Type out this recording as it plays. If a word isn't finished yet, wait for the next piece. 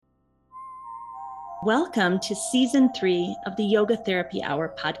Welcome to Season 3 of the Yoga Therapy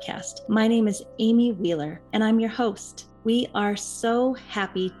Hour podcast. My name is Amy Wheeler, and I'm your host. We are so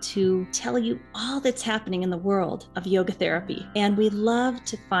happy to tell you all that's happening in the world of yoga therapy, and we love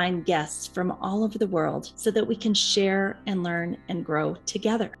to find guests from all over the world so that we can share and learn and grow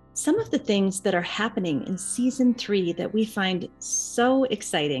together. Some of the things that are happening in Season 3 that we find so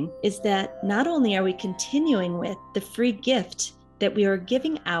exciting is that not only are we continuing with the free gift that we are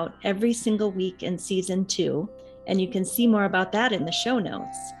giving out every single week in Season 2, and you can see more about that in the show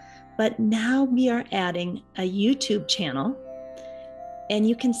notes. But now we are adding a YouTube channel, and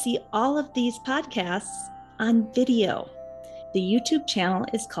you can see all of these podcasts on video. The YouTube channel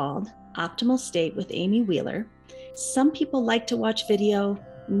is called Optimal State with Amy Wheeler. Some people like to watch video.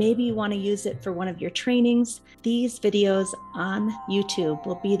 Maybe you want to use it for one of your trainings. These videos on YouTube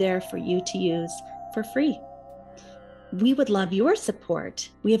will be there for you to use for free. We would love your support.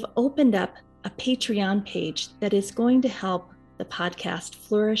 We have opened up a Patreon page that is going to help the podcast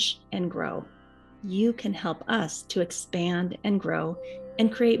flourish and grow. You can help us to expand and grow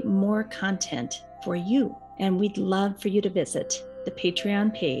and create more content for you. And we'd love for you to visit the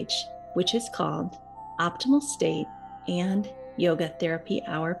Patreon page, which is called Optimal State and Yoga Therapy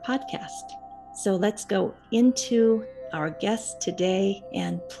Hour podcast. So let's go into our guest today,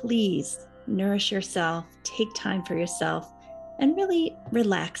 and please nourish yourself, take time for yourself, and really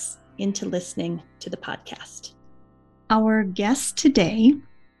relax into listening to the podcast. Our guest today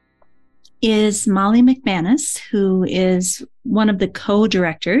is Molly McManus, who is one of the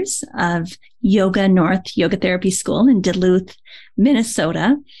co-directors of Yoga North Yoga Therapy School in Duluth,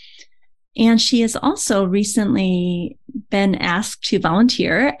 Minnesota. And she has also recently been asked to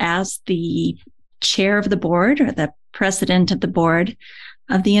volunteer as the chair of the board or the president of the board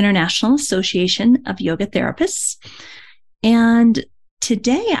of the International Association of Yoga Therapists. And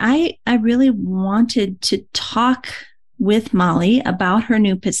today I really wanted to talk with Molly about her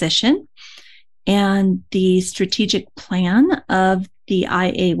new position and the strategic plan of the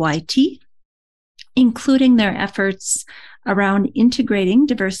IAYT, including their efforts around integrating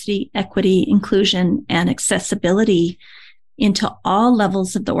diversity, equity, inclusion, and accessibility into all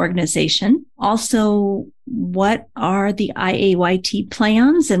levels of the organization. Also, what are the IAYT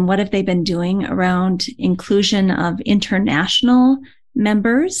plans and what have they been doing around inclusion of international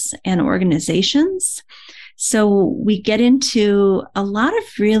members and organizations? So we get into a lot of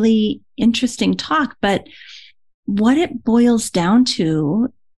really interesting talk, but what it boils down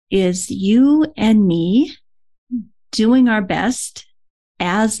to is you and me doing our best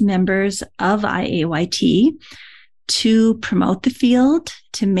as members of IAYT to promote the field,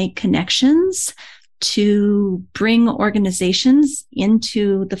 to make connections, to bring organizations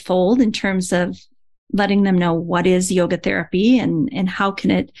into the fold in terms of letting them know what is yoga therapy and how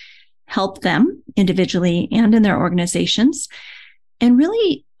can it help them individually and in their organizations. And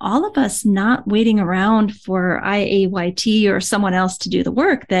really all of us not waiting around for IAYT or someone else to do the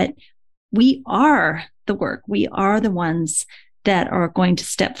work, that we are the work. We are the ones that are going to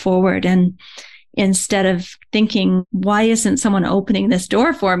step forward. And instead of thinking, why isn't someone opening this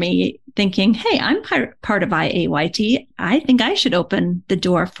door for me? Thinking, hey, I'm part of IAYT. I think I should open the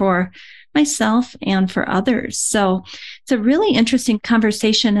door for myself and for others. So it's a really interesting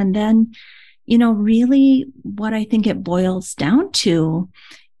conversation. And then, really what I think it boils down to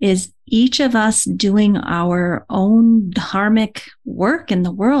is each of us doing our own dharmic work in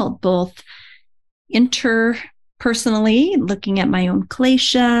the world, both interpersonally, looking at my own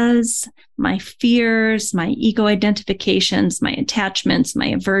kleshas, my fears, my ego identifications, my attachments, my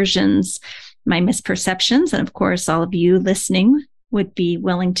aversions, my misperceptions. And of course, all of you listening would be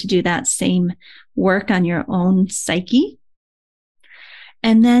willing to do that same work on your own psyche.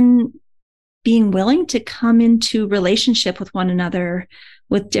 And then being willing to come into relationship with one another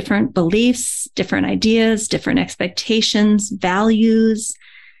with different beliefs, different ideas, different expectations, values,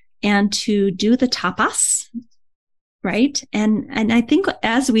 and to do the tapas, right? And I think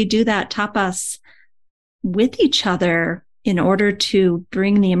as we do that tapas with each other in order to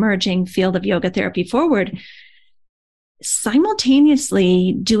bring the emerging field of yoga therapy forward,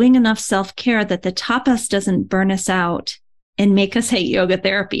 simultaneously doing enough self-care that the tapas doesn't burn us out and make us hate yoga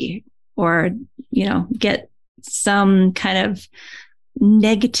therapy or, get some kind of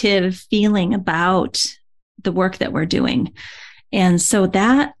negative feeling about the work that we're doing. And so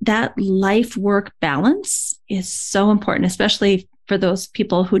that life work balance is so important, especially for those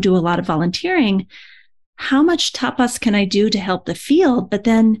people who do a lot of volunteering. How much tapas can I do to help the field? But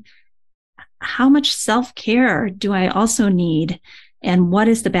then how much self-care do I also need? And what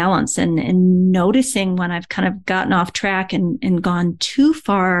is the balance? And noticing when I've kind of gotten off track and gone too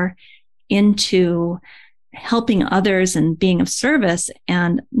far into helping others and being of service,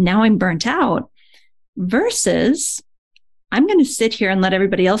 and now I'm burnt out, versus I'm going to sit here and let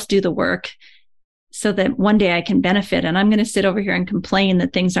everybody else do the work so that one day I can benefit. And I'm going to sit over here and complain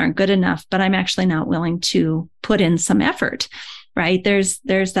that things aren't good enough, but I'm actually not willing to put in some effort, right? There's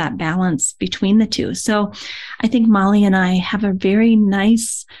that balance between the two. So I think Molly and I have a very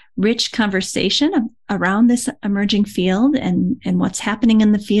nice, rich conversation around this emerging field and what's happening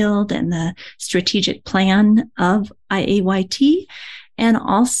in the field and the strategic plan of IAYT, and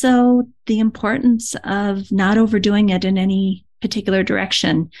also the importance of not overdoing it in any particular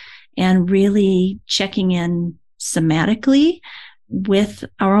direction and really checking in somatically with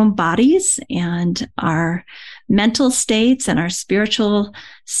our own bodies and our mental states and our spiritual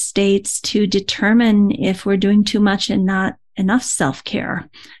states to determine if we're doing too much and not enough self-care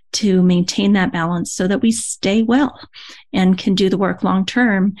to maintain that balance so that we stay well and can do the work long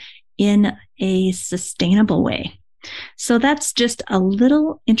term in a sustainable way. So that's just a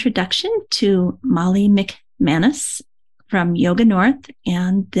little introduction to Molly McManus from Yoga North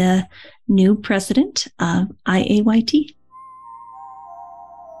and the new president of IAYT.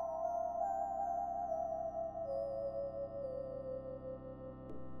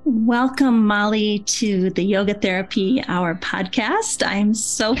 Welcome, Molly, to the Yoga Therapy Hour podcast. I'm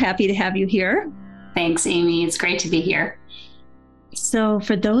so happy to have you here. Thanks, Amy. It's great to be here. So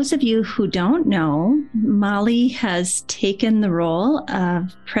for those of you who don't know, Molly has taken the role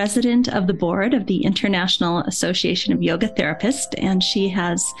of president of the board of the International Association of Yoga Therapists, and she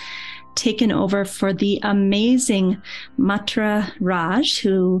has taken over for the amazing Matra Raj,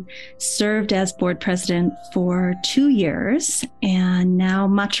 who served as board president for 2 years. And now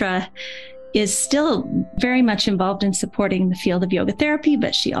Matra is still very much involved in supporting the field of yoga therapy,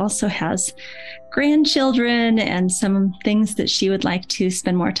 but she also has grandchildren and some things that she would like to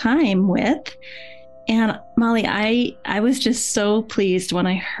spend more time with. And Molly, I was just so pleased when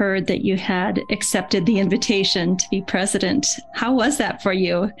I heard that you had accepted the invitation to be president. How was that for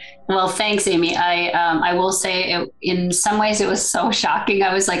you? Well, thanks, Amy. I will say in some ways it was so shocking.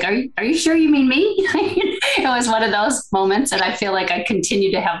 I was like, are you sure you mean me? It was one of those moments, and I feel like I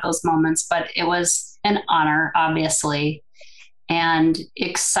continue to have those moments, but it was an honor, obviously, and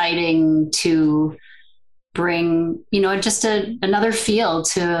exciting to bring, just another field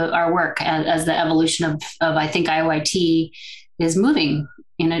to our work as the evolution of I think IAYT is moving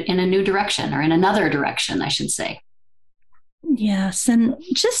in a new direction, or in another direction, I should say. Yes. And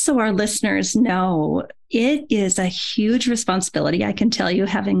just so our listeners know, it is a huge responsibility. I can tell you,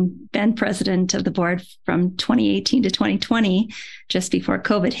 having been president of the board from 2018 to 2020, just before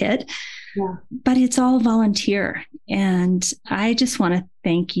COVID hit. Yeah. But it's all volunteer. And I just want to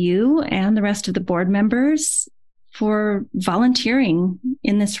thank you and the rest of the board members for volunteering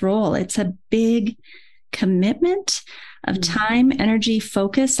in this role. It's a big commitment of time, energy,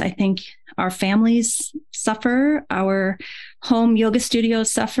 focus. I think our families suffer, our home yoga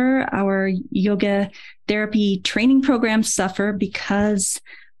studios suffer, our yoga therapy training programs suffer because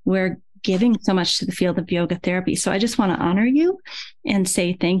we're giving so much to the field of yoga therapy. So I just want to honor you and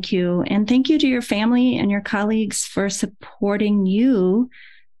say thank you. And thank you to your family and your colleagues for supporting you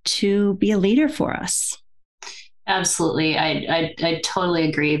to be a leader for us. Absolutely. I totally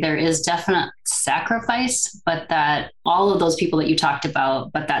agree. There is definite sacrifice, but that all of those people that you talked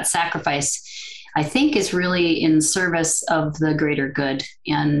about, but that sacrifice, I think, is really in service of the greater good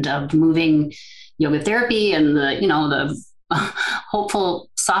and of moving yoga therapy and the hopeful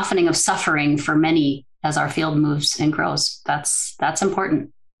softening of suffering for many as our field moves and grows. That's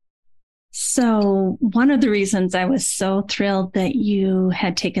important. So one of the reasons I was so thrilled that you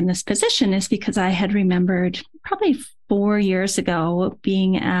had taken this position is because I had remembered probably 4 years ago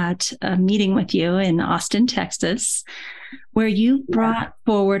being at a meeting with you in Austin, Texas, where you brought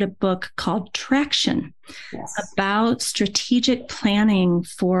forward a book called Traction. Yes. About strategic planning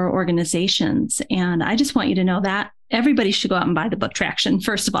for organizations. And I just want you to know that everybody should go out and buy the book Traction.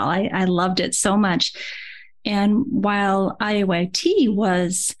 First of all, I loved it so much. And while IAYT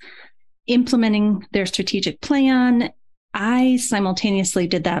was implementing their strategic plan, I simultaneously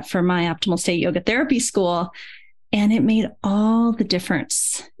did that for my Optimal State Yoga Therapy School, and it made all the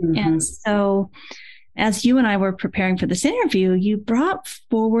difference. Mm-hmm. And so as you and I were preparing for this interview, you brought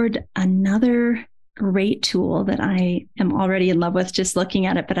forward another great tool that I am already in love with just looking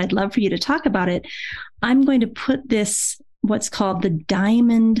at it, but I'd love for you to talk about it. I'm going to put this, what's called the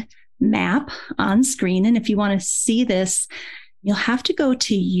Diamond Map, on screen. And if you want to see this, you'll have to go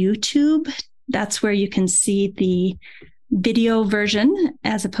to YouTube. That's where you can see the video version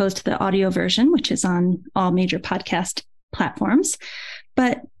as opposed to the audio version, which is on all major podcast platforms.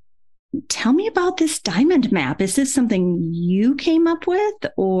 But tell me about this diamond map. Is this something you came up with,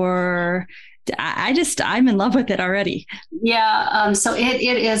 or I'm in love with it already. Yeah. So it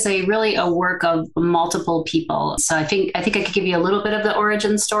is really a work of multiple people. So I think I could give you a little bit of the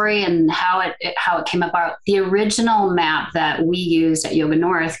origin story and how it came about. The original map that we used at Yoga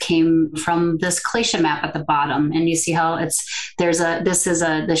North came from this Klesha map at the bottom. And you see how this is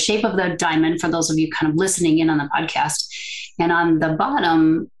the shape of the diamond for those of you kind of listening in on the podcast. And on the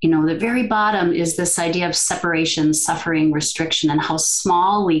bottom, the very bottom is this idea of separation, suffering, restriction, and how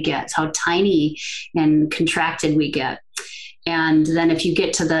small we get, how tiny and contracted we get. And then if you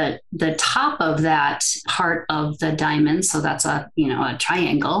get to the top of that part of the diamond, so that's a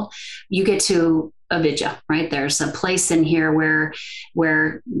triangle, you get to avidya, right? There's a place in here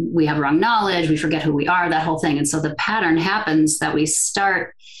where we have wrong knowledge, we forget who we are, that whole thing. And so the pattern happens that we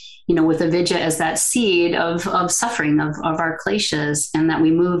start with avidya as that seed of suffering of our kleshas, and that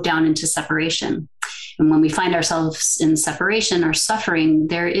we move down into separation. And when we find ourselves in separation or suffering,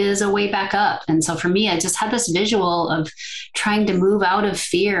 there is a way back up. And so for me, I just had this visual of trying to move out of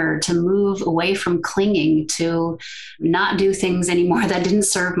fear, to move away from clinging, to not do things anymore that didn't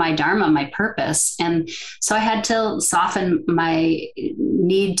serve my dharma, my purpose. And so I had to soften my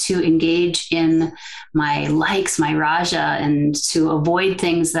need to engage in my likes, my raja, and to avoid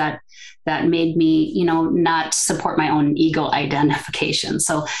things that made me, not support my own ego identification.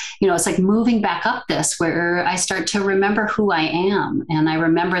 So, it's like moving back up this, where I start to remember who I am. And I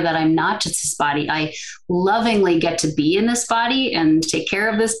remember that I'm not just this body. I lovingly get to be in this body and take care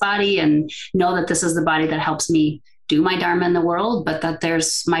of this body and know that this is the body that helps me do my dharma in the world, but that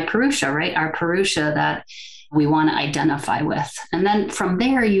there's my purusha, right? Our purusha that we want to identify with. And then from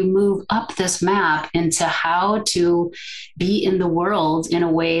there, you move up this map into how to be in the world in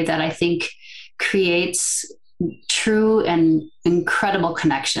a way that I think creates true and incredible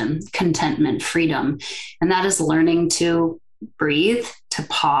connection, contentment, freedom. And that is learning to breathe, to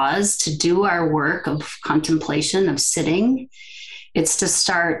pause, to do our work of contemplation, of sitting. It's to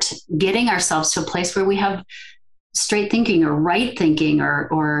start getting ourselves to a place where we have straight thinking or right thinking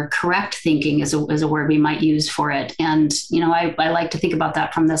or correct thinking is a word we might use for it. And, I like to think about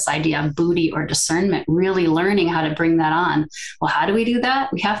that from this idea of buddhi or discernment, really learning how to bring that on. Well, how do we do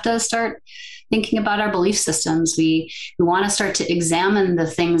that? We have to start thinking about our belief systems. We want to start to examine the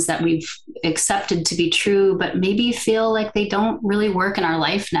things that we've accepted to be true, but maybe feel like they don't really work in our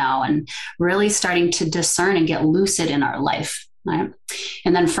life now, and really starting to discern and get lucid in our life. Right.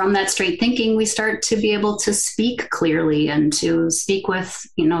 And then from that straight thinking, we start to be able to speak clearly and to speak with,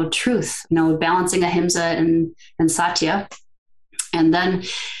 truth, balancing ahimsa and satya. And then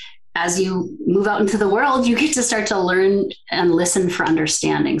as you move out into the world, you get to start to learn and listen for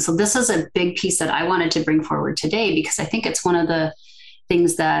understanding. So this is a big piece that I wanted to bring forward today, because I think it's one of the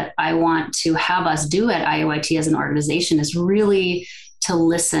things that I want to have us do at IOIT as an organization, is really to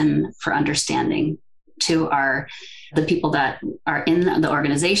listen for understanding to the people that are in the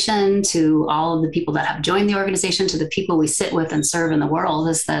organization, to all of the people that have joined the organization, to the people we sit with and serve in the world,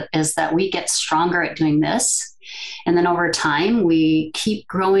 is that we get stronger at doing this. And then over time, we keep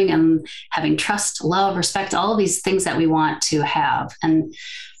growing and having trust, love, respect, all of these things that we want to have. And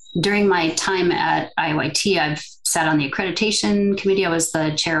during my time at IOIT, I've sat on the accreditation committee. I was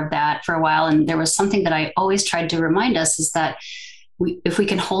the chair of that for a while. And there was something that I always tried to remind us, is that if we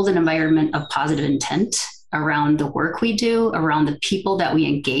can hold an environment of positive intent around the work we do, around the people that we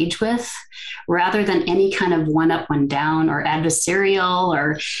engage with, rather than any kind of one up, one down, or adversarial,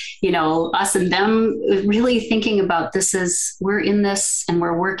 or, us and them, really thinking about we're in this and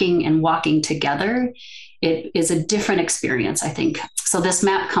we're working and walking together. It is a different experience, I think. So this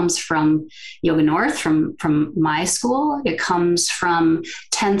map comes from Yoga North, from my school. It comes from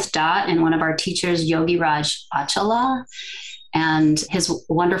 10th Dot and one of our teachers, Yogi Raj Achala, and his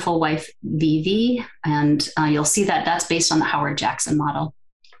wonderful wife, Vivi. And you'll see that that's based on the Howard Jackson model.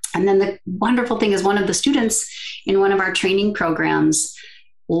 And then the wonderful thing is, one of the students in one of our training programs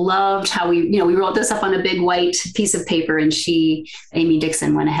loved how we wrote this up on a big white piece of paper, and Amy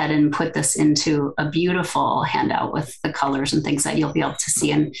Dixon, went ahead and put this into a beautiful handout with the colors and things that you'll be able to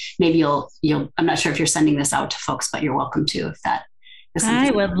see. And maybe you'll, I'm not sure if you're sending this out to folks, but you're welcome to, if that.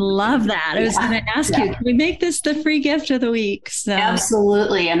 I would love that. I was going to ask you, can we make this the free gift of the week? So.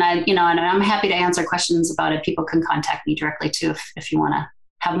 Absolutely. And and I'm happy to answer questions about it. People can contact me directly too, if you want to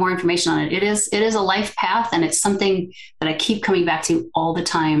have more information on it. It is a life path, and it's something that I keep coming back to all the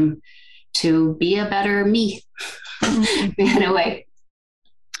time, to be a better me in a way.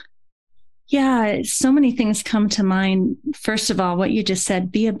 Yeah, so many things come to mind. First of all, what you just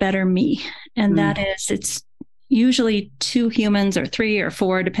said, be a better me. And that is, usually 2 humans or 3 or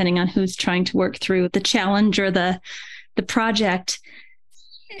 4, depending on who's trying to work through the challenge or the project.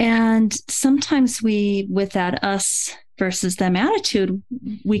 And sometimes we, with that us versus them attitude,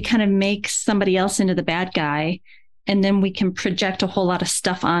 we kind of make somebody else into the bad guy. And then we can project a whole lot of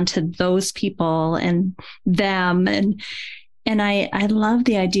stuff onto those people and them. And I love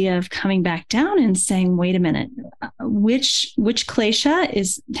the idea of coming back down and saying, wait a minute, which klesha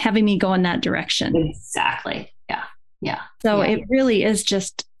is having me go in that direction? Exactly. Yeah. Yeah. So it really is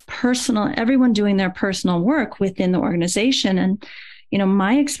just personal, everyone doing their personal work within the organization. And,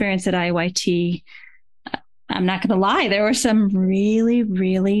 my experience at IYT, I'm not going to lie, there were some really,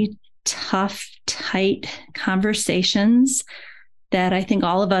 really tough, tight conversations that I think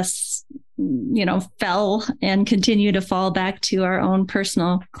all of us, fell and continue to fall back to our own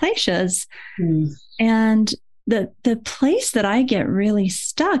personal kleshas. And the place that I get really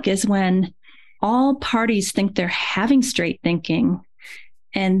stuck is when all parties think they're having straight thinking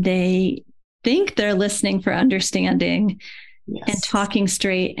and they think they're listening for understanding and talking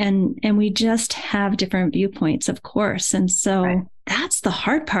straight. And we just have different viewpoints, of course. And so that's the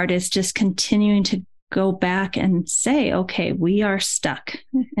hard part, is just continuing to go back and say, okay, we are stuck.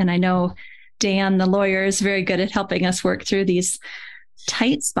 And I know Dan, the lawyer, is very good at helping us work through these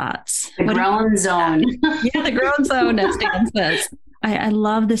tight spots. The grown zone. Yeah, the grown zone, as Dan says. I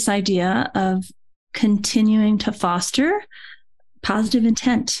love this idea of continuing to foster positive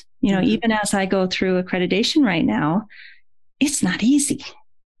intent. Even as I go through accreditation right now, it's not easy.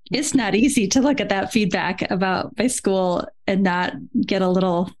 It's not easy to look at that feedback about my school and not get a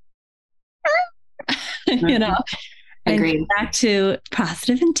little, Agreed. And back to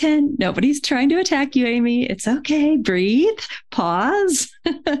positive intent. Nobody's trying to attack you, Amy. It's okay. Breathe, pause.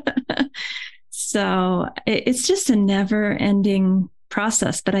 So it's just a never ending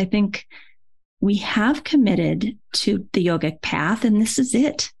process. But I think we have committed to the yogic path, and this is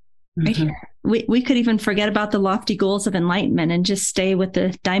it right here. We could even forget about the lofty goals of enlightenment and just stay with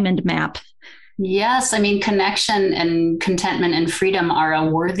the diamond map. Yes. I mean, connection and contentment and freedom are a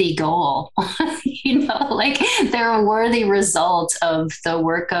worthy goal. They're a worthy result of the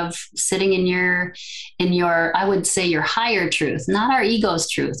work of sitting in your, I would say, your higher truth, not our ego's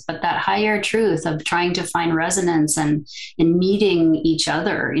truth, but that higher truth of trying to find resonance and in meeting each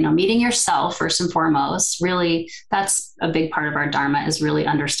other, meeting yourself first and foremost. Really, that's a big part of our Dharma, is really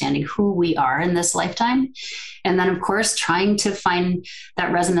understanding who we are in this lifetime. And then, of course, trying to find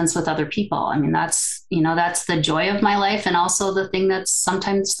that resonance with other people. I mean, that's the joy of my life, and also the thing that's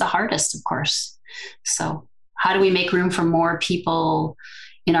sometimes the hardest, of course. So how do we make room for more people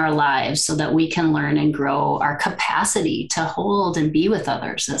in our lives so that we can learn and grow our capacity to hold and be with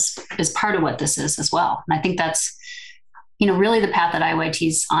others is part of what this is as well. And I think that's, really the path that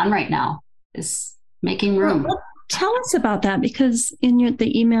IYT's on right now, is making room. Well, tell us about that, because in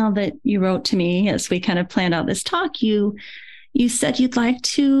the email that you wrote to me as we kind of planned out this talk, you said you'd like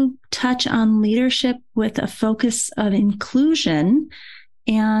to touch on leadership with a focus of inclusion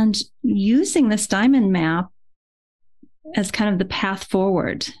and using this diamond map as kind of the path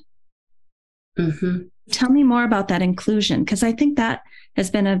forward. Tell me more about that inclusion, because I think that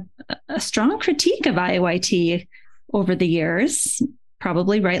has been a strong critique of IYT over the years,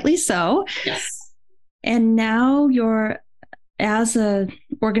 probably rightly so. Yes. And now as a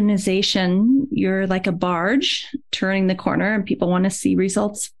organization, you're like a barge turning the corner, and people want to see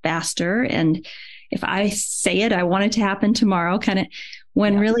results faster. And if I say it, I want it to happen tomorrow, kind of,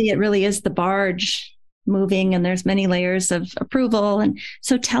 when really it really is the barge moving, and there's many layers of approval. And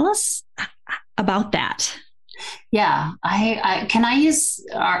so tell us about that. Yeah. Can I use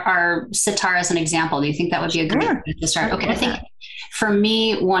our sitar as an example? Do you think that would be a good way to start? Okay. I think for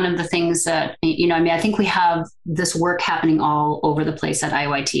me, one of the things that, I think we have this work happening all over the place at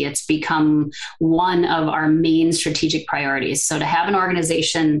IYT. It's become one of our main strategic priorities. So to have an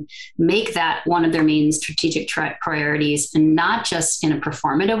organization make that one of their main strategic priorities, and not just in a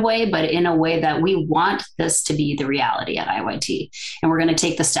performative way, but in a way that we want this to be the reality at IYT. And we're going to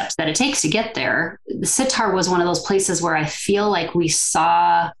take the steps that it takes to get there. The sitar was one of those places where I feel like we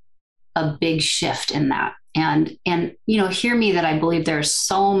saw a big shift in that. And hear me that I believe there's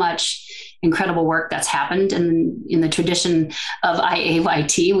so much incredible work that's happened in the tradition of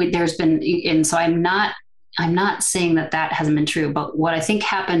IAYT. There's been, and so I'm not saying that hasn't been true, but what I think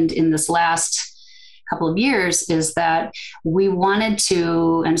happened in this last couple of years is that we wanted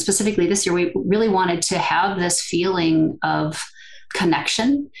to, and specifically this year, we really wanted to have this feeling of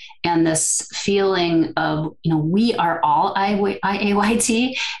connection and this feeling of, we are all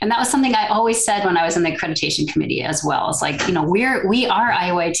IAYT. And that was something I always said when I was in the accreditation committee as well. It's like, we are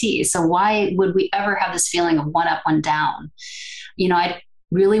IAYT. So why would we ever have this feeling of one up, one down? I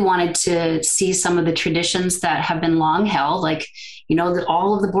really wanted to see some of the traditions that have been long held, like,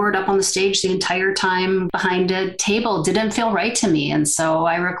 all of the board up on the stage the entire time behind a table didn't feel right to me. And so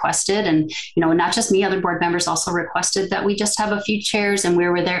I requested, and, not just me, other board members also requested that we just have a few chairs, and we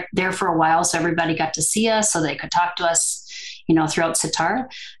were there for a while. So everybody got to see us so they could talk to us, throughout Sitar,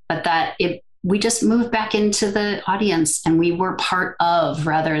 but we just moved back into the audience and we were part of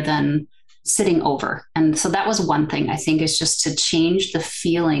rather than sitting over. And so that was one thing, I think, is just to change the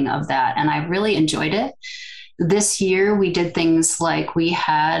feeling of that. And I really enjoyed it. This year, we did things like we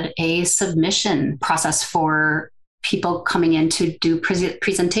had a submission process for people coming in to do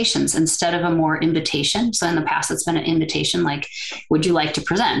presentations instead of a more invitation. So in the past, it's been an invitation, like, would you like to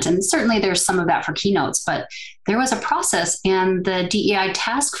present? And certainly there's some of that for keynotes, but there was a process, and the DEI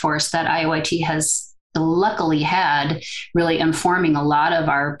task force that IAYT has luckily had really informing a lot of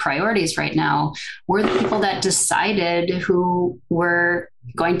our priorities right now were the people that decided who were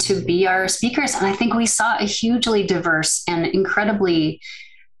going to be our speakers. And I think we saw a hugely diverse and incredibly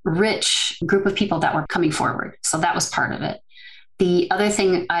rich group of people that were coming forward. So that was part of it. The other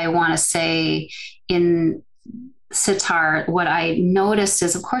thing I want to say in Sitar, what I noticed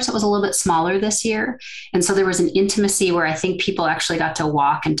is, of course, it was a little bit smaller this year. And so there was an intimacy where I think people actually got to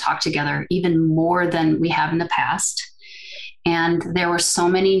walk and talk together even more than we have in the past. And there were so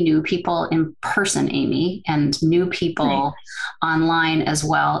many new people in person, Amy, and new people online as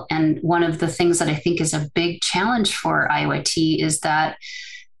well. And one of the things that I think is a big challenge for IAYT is that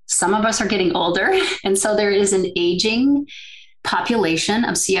some of us are getting older. And so there is an aging population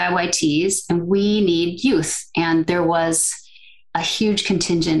of CIYTs, and we need youth. And there was a huge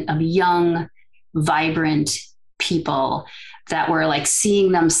contingent of young, vibrant people that were like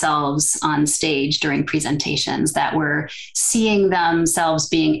seeing themselves on stage during presentations, that were seeing themselves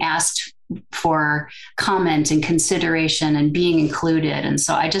being asked for comment and consideration and being included. And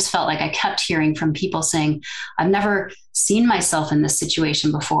so I just felt like I kept hearing from people saying, I've never seen myself in this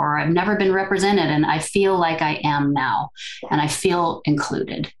situation before, or I've never been represented, and I feel like I am now, and I feel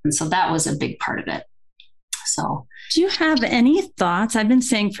included. And so that was a big part of it. So, do you have any thoughts? I've been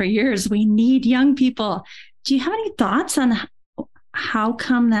saying for years, we need young people. Do you have any thoughts on how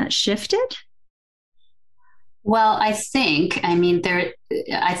come that shifted? Well, I have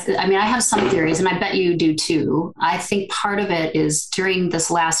some theories, and I bet you do too. I think part of it is during this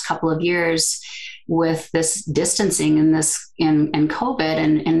last couple of years with this distancing and and COVID,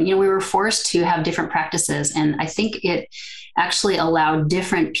 and we were forced to have different practices. And I think it actually allowed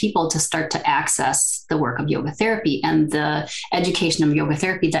different people to start to access the work of yoga therapy and the education of yoga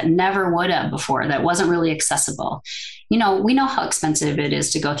therapy that never would have before, that wasn't really accessible. We know how expensive it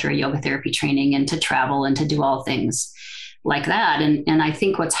is to go through a yoga therapy training and to travel and to do all things like that. And I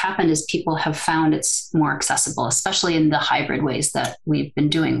think what's happened is people have found it's more accessible, especially in the hybrid ways that we've been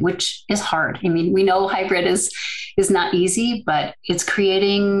doing, which is hard. I mean, we know hybrid is not easy, but it's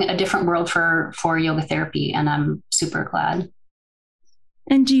creating a different world for yoga therapy. And I'm super glad.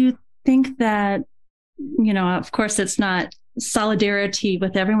 And do you think that, of course, it's not solidarity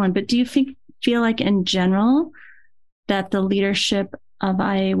with everyone, but do you feel like in general that the leadership of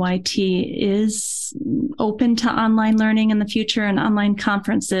IAYT is open to online learning in the future and online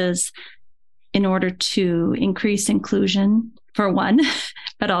conferences in order to increase inclusion, for one,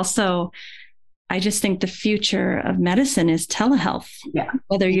 but also I just think the future of medicine is telehealth. Yeah.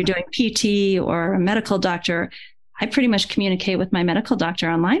 Whether you're doing PT or a medical doctor, I pretty much communicate with my medical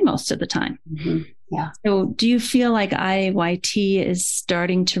doctor online most of the time. Mm-hmm. Yeah. So do you feel like IAYT is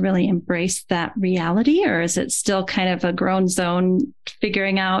starting to really embrace that reality, or is it still kind of a grown zone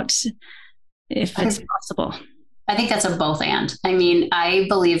figuring out if it's possible? I think that's a both and. I mean, I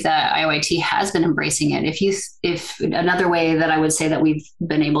believe that IAYT has been embracing it. If another way that I would say that we've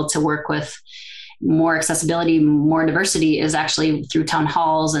been able to work with more accessibility, more diversity is actually through town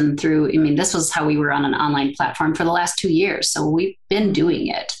halls and this was how we were on an online platform for the last 2 years. So we've been doing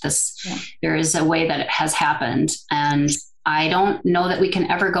it. There is a way that it has happened. And I don't know that we can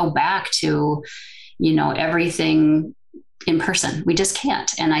ever go back to, everything in person. We just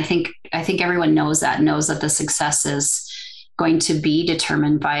can't. And I think everyone knows that the success is going to be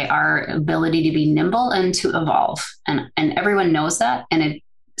determined by our ability to be nimble and to evolve. And everyone knows that. And it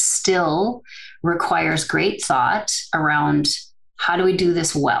still requires great thought around how do we do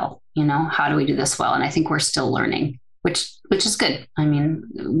this well? How do we do this well? And I think we're still learning, which is good. I mean,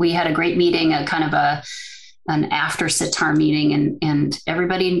 we had a great meeting, a kind of an after sitar meeting, and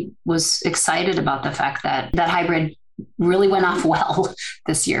everybody was excited about the fact that that hybrid really went off well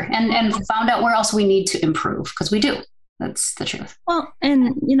this year, and found out where else we need to improve, because we do. That's the truth. Well,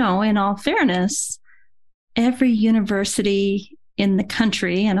 and, in all fairness, every university in the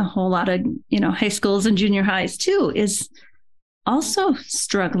country, and a whole lot of, high schools and junior highs too, is also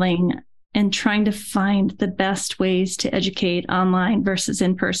struggling and trying to find the best ways to educate online versus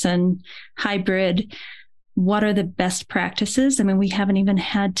in person, hybrid. What are the best practices? I mean, we haven't even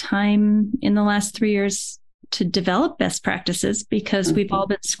had time in the last 3 years to develop best practices because we've all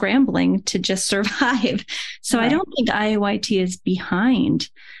been scrambling to just survive. So right. I don't think IOIT is behind.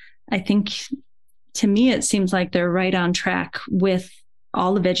 I think, to me, it seems like they're right on track with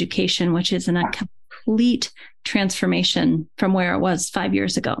all of education, which is in a complete transformation from where it was 5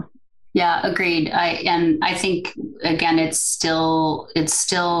 years ago. Yeah, agreed. I think, again, it's still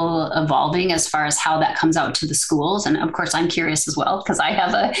evolving as far as how that comes out to the schools. And of course, I'm curious as well, because I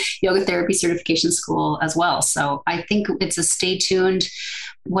have a yoga therapy certification school as well. So I think it's a stay tuned.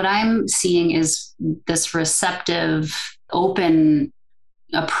 What I'm seeing is this receptive, open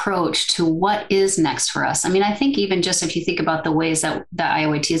approach to what is next for us. I mean, I think even just if you think about the ways that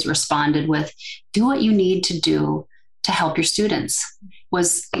IOIT has responded with, do what you need to do to help your students.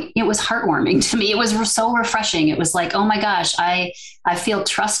 It was heartwarming to me. It was so refreshing. It was like, oh my gosh, I feel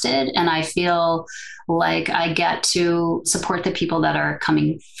trusted, and I feel like I get to support the people that are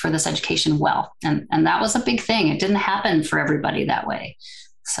coming for this education well. And that was a big thing. It didn't happen for everybody that way.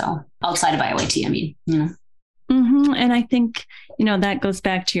 So outside of IOIT, I mean, Mm-hmm. And I think, that goes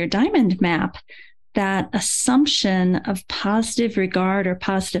back to your diamond map, that assumption of positive regard or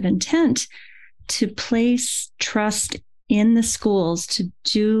positive intent to place trust in the schools to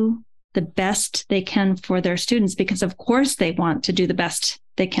do the best they can for their students, because of course they want to do the best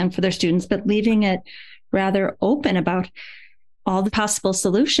they can for their students, but leaving it rather open about all the possible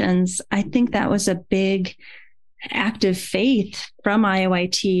solutions. I think that was a big act of faith from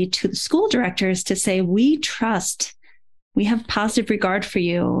IOIT to the school directors to say, we trust, we have positive regard for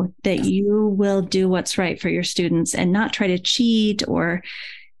you, that you will do what's right for your students and not try to cheat or,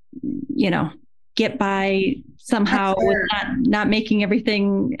 get by somehow with not making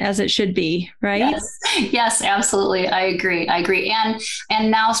everything as it should be, right? Yes, absolutely. I agree.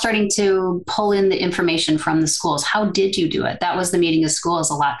 And now starting to pull in the information from the schools. How did you do it? That was the meeting of schools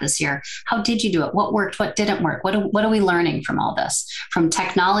a lot this year. How did you do it? What worked? What didn't work? What are we learning from all this? From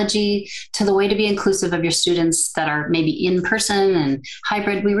technology to the way to be inclusive of your students that are maybe in person and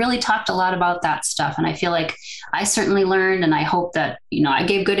hybrid. We really talked a lot about that stuff. And I feel like I certainly learned, and I hope that, I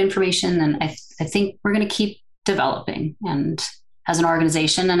gave good information, and I think we're going to keep developing, and as an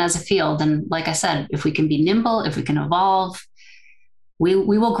organization and as a field. And like I said, if we can be nimble, if we can evolve, we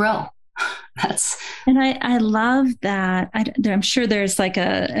will grow. And I love that. I'm sure there's like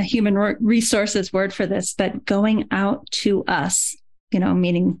a human resources word for this, but going out to us,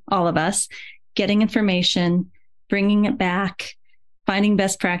 meaning all of us, getting information, bringing it back, finding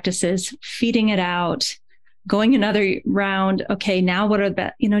best practices, feeding it out, going another round. Okay, now what are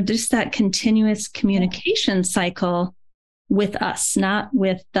the, just that continuous communication cycle with us, not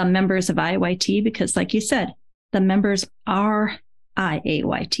with the members of IOIT, because like you said, the members are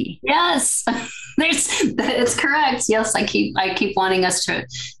IAYT. Yes, it's correct. Yes, I keep wanting us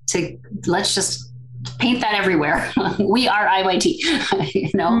to let's just paint that everywhere. We are IOIT,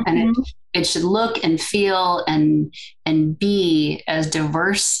 and it should look and feel and be as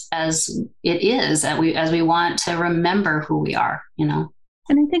diverse as it is, as we want to remember who we are, And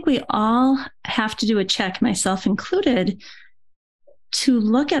I think we all have to do a check, myself included, to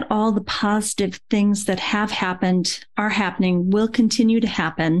look at all the positive things that have happened, are happening, will continue to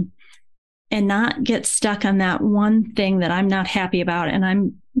happen, and not get stuck on that one thing that I'm not happy about and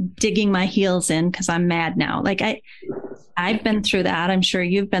I'm digging my heels in because I'm mad now. Like I've been through that. I'm sure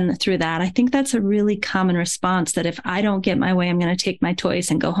you've been through that. I think that's a really common response, that if I don't get my way, I'm going to take my toys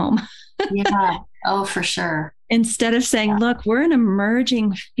and go home. Yeah. Oh, for sure. Instead of saying, look, we're an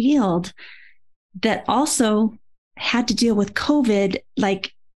emerging field that also had to deal with COVID.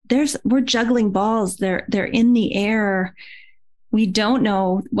 Like we're juggling balls. They're in the air. We don't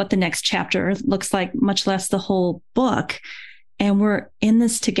know what the next chapter looks like, much less the whole book. And we're in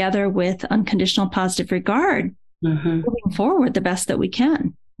this together with unconditional positive regard, moving forward the best that we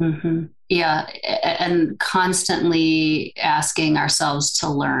can. Mm-hmm. Yeah. And constantly asking ourselves to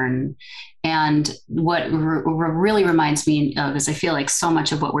learn And what really reminds me of is I feel like so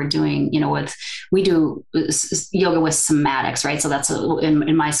much of what we're doing, we do yoga with somatics, right? So that's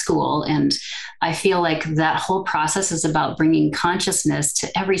in my school. And I feel like that whole process is about bringing consciousness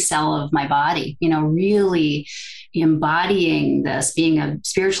to every cell of my body, really embodying this, being a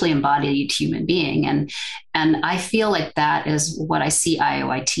spiritually embodied human being. And I feel like that is what I see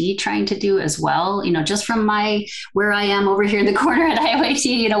IOIT trying to do as well, just from where I am over here in the corner at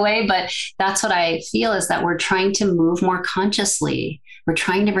IOIT in a way, but that's what I feel is that we're trying to move more consciously. We're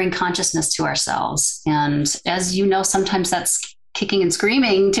trying to bring consciousness to ourselves. And as you know, sometimes that's kicking and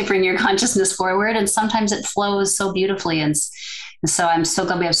screaming to bring your consciousness forward. And sometimes it flows so beautifully. And so I'm so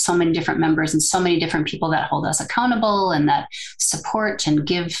glad we have so many different members and so many different people that hold us accountable and that support and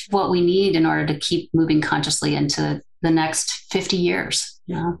give what we need in order to keep moving consciously into the next 50 years.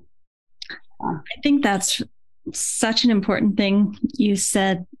 I think that's such an important thing you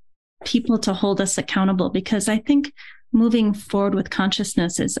said, people to hold us accountable, because I think moving forward with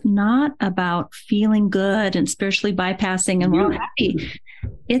consciousness is not about feeling good and spiritually bypassing and we're all happy.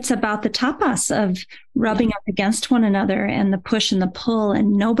 It's about the tapas of rubbing up against one another and the push and the pull,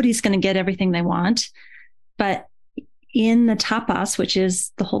 and nobody's going to get everything they want. But in the tapas, which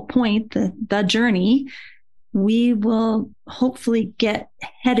is the whole point, the journey, we will hopefully get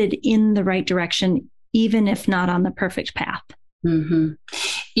headed in the right direction, even if not on the perfect path. Mm-hmm.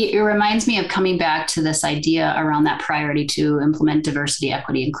 It reminds me of coming back to this idea around that priority to implement diversity,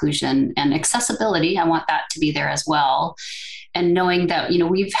 equity, inclusion, and accessibility. I want that to be there as well. And knowing that,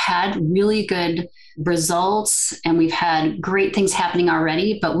 we've had really good results and we've had great things happening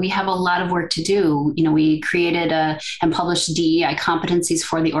already, but we have a lot of work to do. We created and published DEI competencies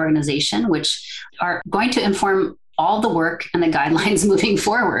for the organization, which are going to inform all the work and the guidelines moving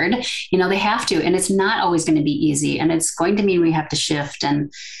forward. They have to, and it's not always going to be easy. And it's going to mean we have to shift.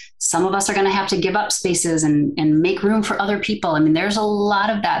 And some of us are going to have to give up spaces and make room for other people. I mean, there's a lot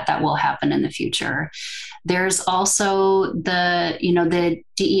of that will happen in the future. There's also the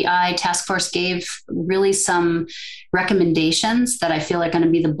DEI task force gave really some recommendations that I feel like going to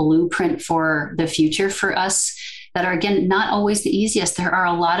be the blueprint for the future for us, that are, again, not always the easiest. There are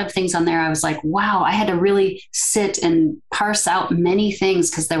a lot of things on there. I was like, wow, I had to really sit and parse out many things,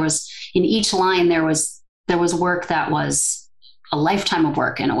 because there was, in each line, there was work that was a lifetime of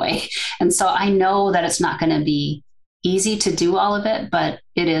work in a way. And so I know that it's not going to be easy to do all of it, but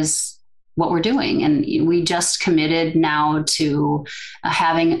it is what we're doing. And we just committed now to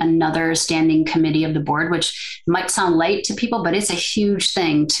having another standing committee of the board, which might sound light to people, but it's a huge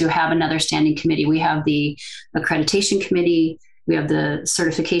thing to have another standing committee. We have the accreditation committee, we have the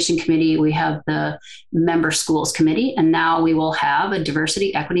certification committee, we have the member schools committee, and now we will have a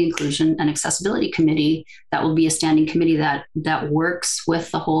diversity, equity, inclusion, and accessibility committee that will be a standing committee that works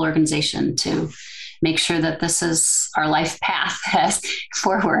with the whole organization to make sure that this is our life path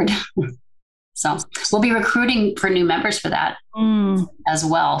forward. So we'll be recruiting for new members for that as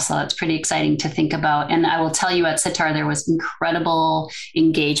well. So that's pretty exciting to think about. And I will tell you, at Sitar, there was incredible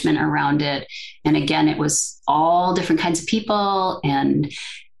engagement around it. And again, it was all different kinds of people and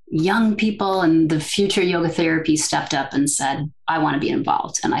young people, and the future yoga therapy stepped up and said, I want to be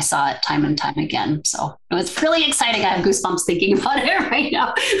involved. And I saw it time and time again. So it was really exciting. I have goosebumps thinking about it right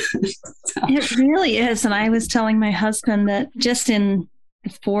now. So. It really is. And I was telling my husband that just in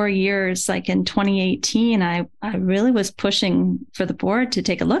 4 years, like in 2018, I really was pushing for the board to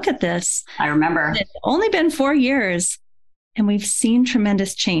take a look at this. I remember. It's only been 4 years and we've seen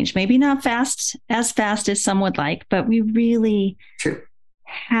tremendous change. Maybe not as fast as some would like, but we really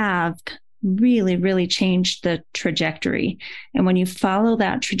have really changed the trajectory. And when you follow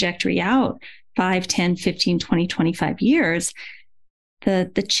that trajectory out 5, 10, 15, 20, 25 years,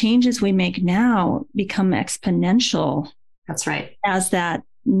 the changes we make now become exponential. That's right. As that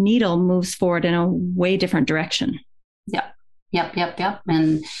needle moves forward in a way different direction. Yep.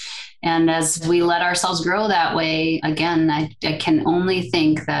 And as we let ourselves grow that way, again, I can only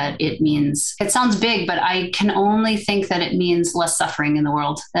think that it sounds big, but I can only think that it means less suffering in the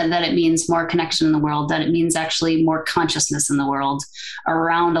world, that it means more connection in the world, that it means actually more consciousness in the world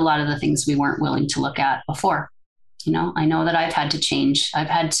around a lot of the things we weren't willing to look at before. I know that I've had to change. I've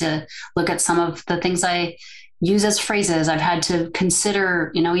had to look at some of the things I use as phrases. I've had to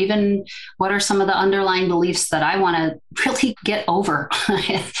consider, even what are some of the underlying beliefs that I want to really get over.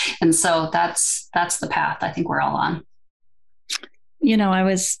 And so that's the path I think we're all on. I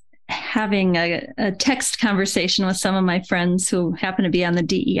was having a text conversation with some of my friends who happen to be on the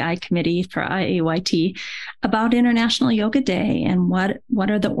DEI committee for IAYT about International Yoga Day and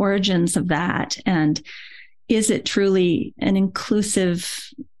what are the origins of that? And is it truly an inclusive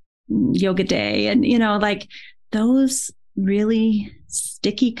yoga day. And, like those really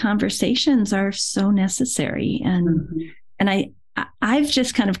sticky conversations are so necessary. And I've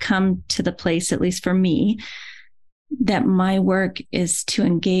just kind of come to the place, at least for me, that my work is to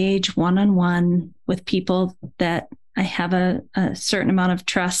engage one-on-one with people that I have a certain amount of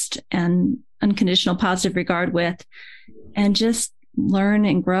trust and unconditional positive regard with, and just learn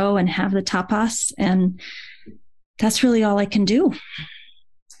and grow and have the tapas. And that's really all I can do.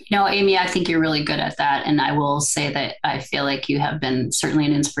 Amy, I think you're really good at that. And I will say that I feel like you have been certainly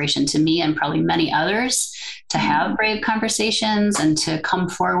an inspiration to me and probably many others to have brave conversations and to come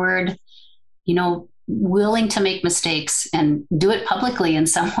forward, willing to make mistakes and do it publicly in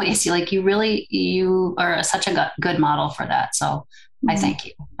some ways. You are such a good model for that. So I thank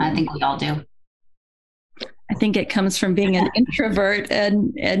you. I think we all do. I think it comes from being an introvert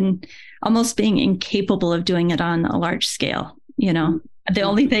and almost being incapable of doing it on a large scale. The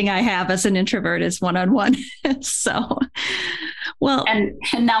only thing I have as an introvert is one-on-one. So, well, and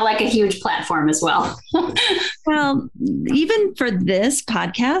now like a huge platform as well. Well, even for this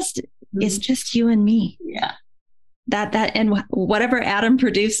podcast, it's just you and me. Yeah. That and whatever Adam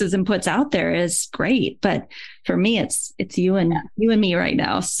produces and puts out there is great, but for me, it's you and me right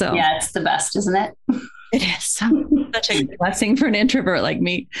now. So yeah, it's the best, isn't it? It is such a blessing for an introvert like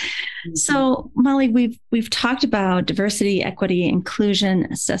me. So, Molly, we've talked about diversity, equity, inclusion,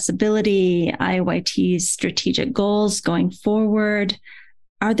 accessibility, IYT's strategic goals going forward.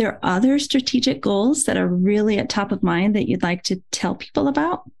 Are there other strategic goals that are really at top of mind that you'd like to tell people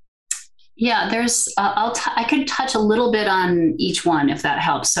about? Yeah, there's, I could touch a little bit on each one if that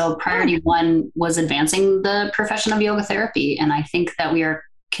helps. So priority one was advancing the profession of yoga therapy. And I think that we are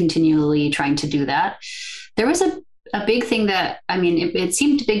continually trying to do that. There was a big thing that, it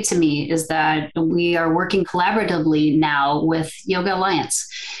seemed big to me, is that we are working collaboratively now with Yoga Alliance,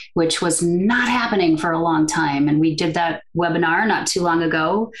 which was not happening for a long time. And we did that webinar not too long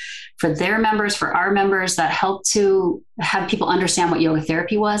ago for their members, for our members, that helped to have people understand what yoga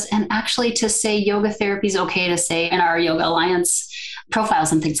therapy was, and actually to say yoga therapy is okay to say in our Yoga Alliance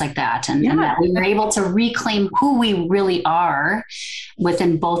profiles and things like that. And that we were able to reclaim who we really are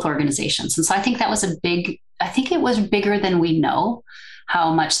within both organizations. And so I think that was it was bigger than we know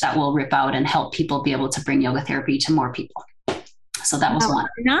how much that will rip out and help people be able to bring yoga therapy to more people. So that was one.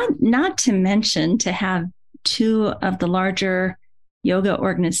 Not to mention to have two of the larger yoga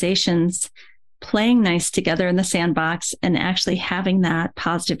organizations playing nice together in the sandbox and actually having that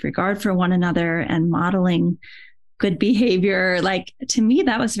positive regard for one another and modeling good behavior. Like, to me,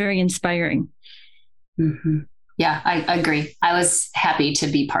 that was very inspiring. Mm-hmm. Yeah, I agree. I was happy to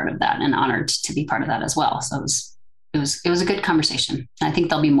be part of that and honored to be part of that as well. So it was a good conversation. I think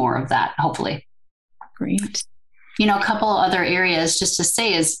there'll be more of that, hopefully. Great. A couple other areas just to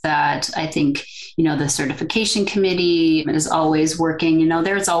say is that I think, the certification committee is always working.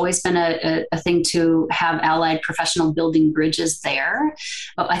 There's always been a thing to have allied professional building bridges there.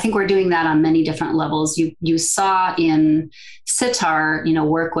 But I think we're doing that on many different levels. You saw in SITAR,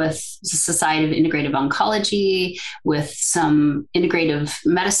 work with the Society of Integrative Oncology, with some integrative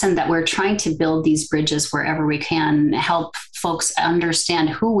medicine, that we're trying to build these bridges wherever we can, help folks understand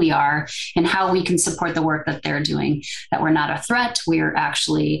who we are and how we can support the work that they're doing, that we're not a threat.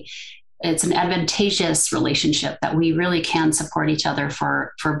 It's an advantageous relationship, that we really can support each other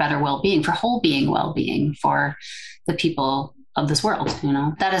for better well-being, for whole being well-being, for the people of this world.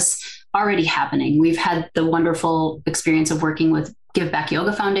 That is already happening. We've had the wonderful experience of working with Give Back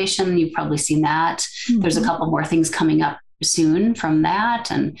Yoga Foundation. You've probably seen that. Mm-hmm. There's a couple more things coming up soon from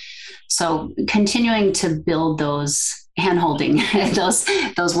that. And so continuing to build those hand-holding,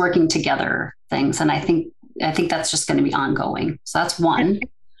 those working together things. And I think that's just going to be ongoing. So that's one.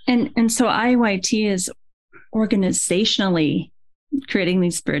 And so IYT is organizationally creating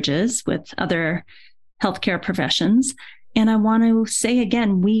these bridges with other healthcare professions. And I want to say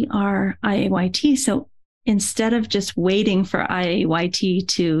again, we are IAYT. So instead of just waiting for IAYT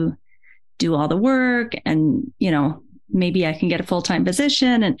to do all the work and, maybe I can get a full-time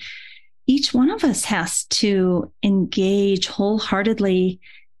position, and each one of us has to engage wholeheartedly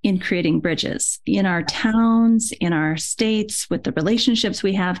in creating bridges in our towns, in our states, with the relationships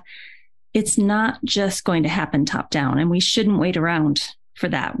we have. It's not just going to happen top down, and we shouldn't wait around for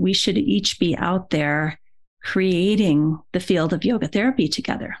that. We should each be out there creating the field of yoga therapy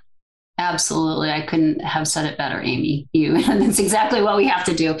together. Absolutely. I couldn't have said it better, Amy. That's exactly what we have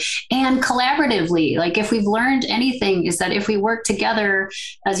to do. And collaboratively, like if we've learned anything is that if we work together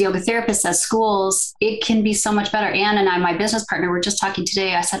as yoga therapists, as schools, it can be so much better. Anne and I, my business partner, were just talking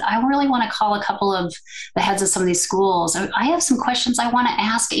today. I said, I really want to call a couple of the heads of some of these schools. I have some questions I want to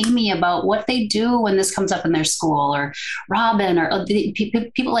ask Amy about what they do when this comes up in their school, or Robin, or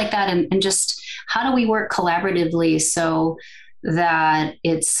people like that. And just how do we work collaboratively so that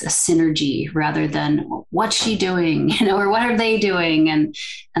it's a synergy rather than what's she doing, or what are they doing?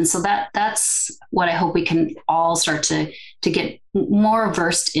 And so that's what I hope we can all start to get more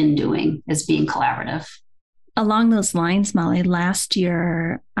versed in doing, is being collaborative. Along those lines, Molly, last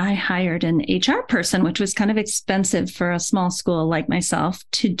year I hired an HR person, which was kind of expensive for a small school like myself,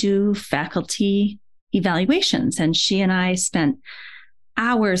 to do faculty evaluations. And she and I spent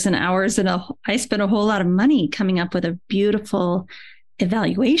hours and hours, and I spent a whole lot of money coming up with a beautiful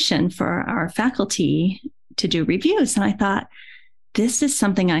evaluation for our faculty to do reviews. And I thought, this is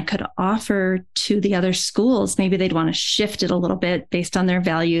something I could offer to the other schools. Maybe they'd want to shift it a little bit based on their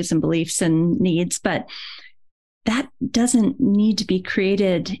values and beliefs and needs, but that doesn't need to be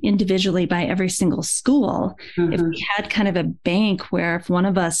created individually by every single school. Mm-hmm. If we had kind of a bank where if one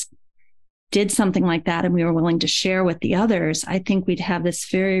of us did something like that and we were willing to share with the others, I think we'd have this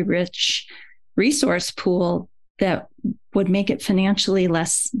very rich resource pool that would make it financially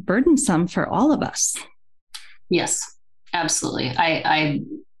less burdensome for all of us. Yes, absolutely. I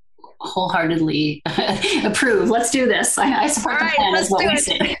wholeheartedly approve. Let's do this. I support the plan, is what we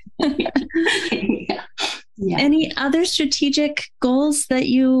say. Yeah. Any other strategic goals that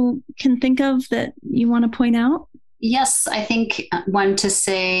you can think of that you want to point out? Yes, I think one to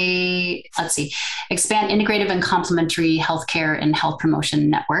say, expand integrative and complementary healthcare and health promotion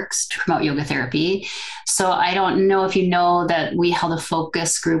networks to promote yoga therapy. So I don't know if you know that we held a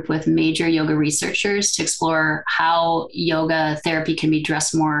focus group with major yoga researchers to explore how yoga therapy can be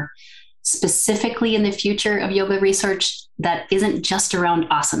addressed more specifically in the future of yoga research that isn't just around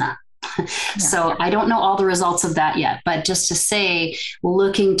asana. So I don't know all the results of that yet, but just to say,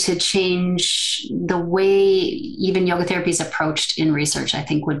 looking to change the way even yoga therapy is approached in research, I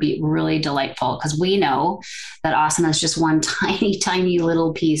think would be really delightful, because we know that asana is just one tiny, tiny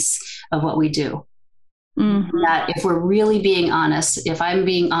little piece of what we do. Mm-hmm. That if we're really being honest, if I'm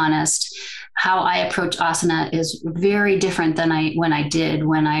being honest, how I approach asana is very different than when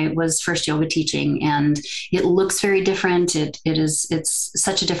I was first yoga teaching, and it looks very different. It's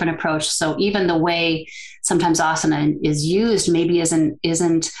such a different approach. So even the way sometimes asana is used maybe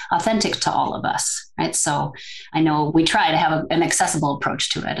isn't authentic to all of us, right? So I know we try to have an accessible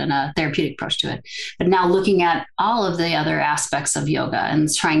approach to it and a therapeutic approach to it, but now looking at all of the other aspects of yoga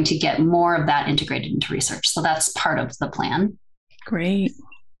and trying to get more of that integrated into research. So that's part of the plan. Great.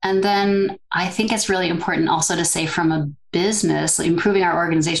 And then I think it's really important also to say, from a business, improving our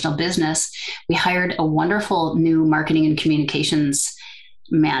organizational business, we hired a wonderful new marketing and communications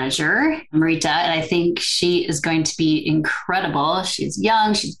manager, Marita, and I think she is going to be incredible. She's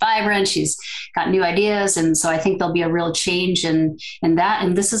young, she's vibrant, she's got new ideas. And so I think there'll be a real change in that.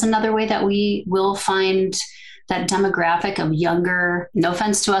 And this is another way that we will find that demographic of younger, no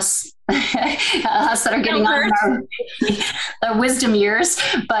offense to us that are getting on our wisdom years,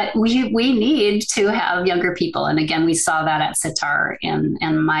 but we need to have younger people. And again, we saw that at Sitar, and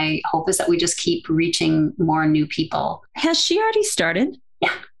my hope is that we just keep reaching more new people. Has she already started?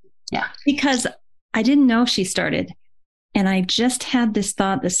 Yeah. Because I didn't know she started. And I just had this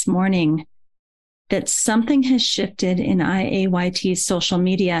thought this morning that something has shifted in IAYT's social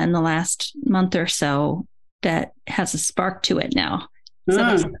media in the last month or so that has a spark to it now. So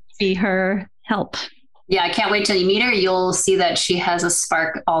that's going to be her help. Yeah, I can't wait till you meet her. You'll see that she has a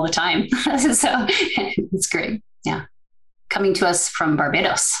spark all the time. So it's great. Yeah. Coming to us from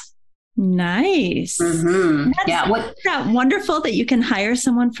Barbados. Nice. Mm-hmm. Isn't that wonderful that you can hire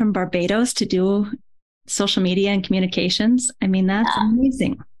someone from Barbados to do social media and communications? I mean, that's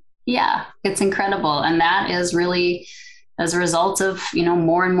amazing. Yeah, it's incredible. And that is really as a result of,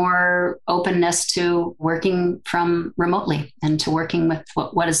 more and more openness to working from remotely and to working with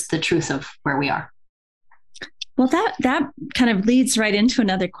what is the truth of where we are. Well, that kind of leads right into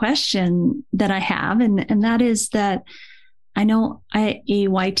another question that I have. And that is that I know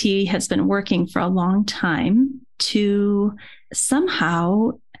IAYT has been working for a long time to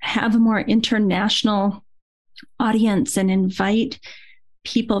somehow have a more international audience and invite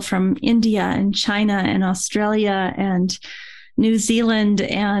people from India and China and Australia and New Zealand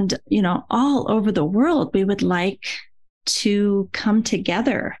and, all over the world. We would like to come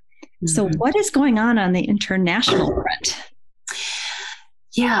together. Mm-hmm. So what is going on the international front?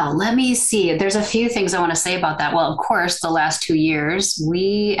 Yeah, let me see. There's a few things I want to say about that. Well, of course, the last 2 years,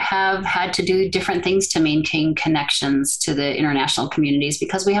 we have had to do different things to maintain connections to the international communities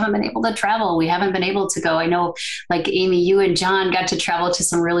because we haven't been able to travel. We haven't been able to go. I know, like Amy, you and John got to travel to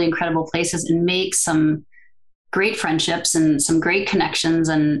some really incredible places and make some great friendships and some great connections.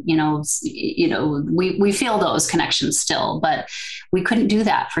 And, we feel those connections still, but we couldn't do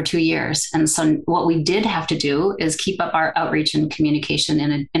that for 2 years. And so what we did have to do is keep up our outreach and communication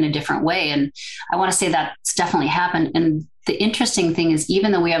in a different way. And I want to say that's definitely happened. And the interesting thing is,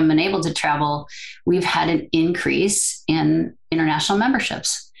 even though we haven't been able to travel, we've had an increase in international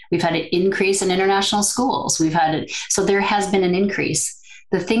memberships. We've had an increase in international schools. So there has been an increase.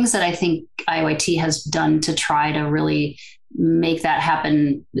 The things that I think IOIT has done to try to really make that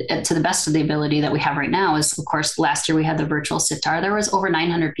happen to the best of the ability that we have right now is, of course, last year we had the virtual sitar. There was over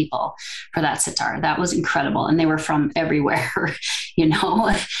 900 people for that sitar. That was incredible. And they were from everywhere,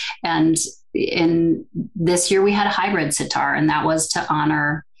 and in this year we had a hybrid sitar, and that was to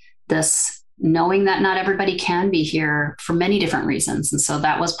honor this, knowing that not everybody can be here for many different reasons. And so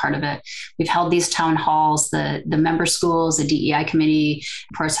that was part of it. We've held these town halls, the member schools, the DEI committee,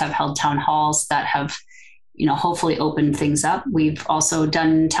 of course, have held town halls that have, hopefully opened things up. We've also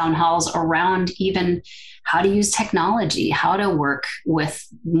done town halls around even how to use technology, how to work with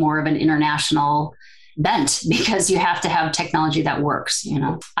more of an international bent, because you have to have technology that works.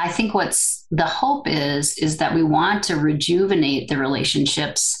 I think what's the hope is that we want to rejuvenate the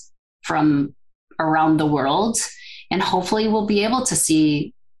relationships from around the world. And hopefully we'll be able to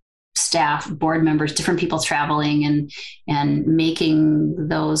see staff, board members, different people traveling and making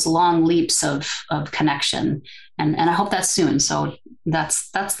those long leaps of connection. And I hope that's soon. So that's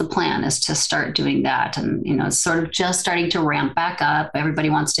the plan, is to start doing that. And, it's sort of just starting to ramp back up. Everybody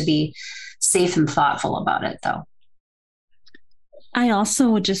wants to be safe and thoughtful about it, though. I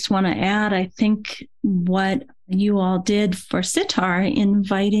also just want to add, I think what you all did for Sitar,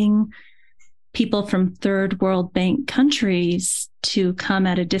 inviting people from third world bank countries to come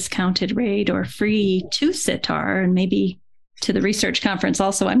at a discounted rate or free to Sitar, and maybe to the research conference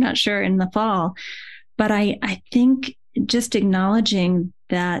also, I'm not sure, in the fall. But I think just acknowledging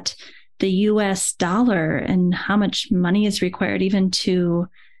that the US dollar and how much money is required even to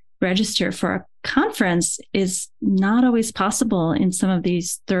register for a conference is not always possible in some of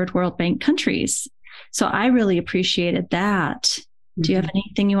these third world bank countries. So I really appreciated that. Mm-hmm. Do you have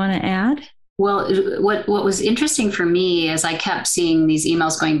anything you want to add? Well, what was interesting for me is I kept seeing these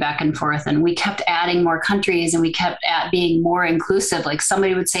emails going back and forth, and we kept adding more countries, and we kept being more inclusive. Like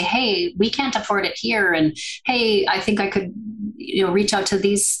somebody would say, "Hey, we can't afford it here," and "Hey, I think I could, reach out to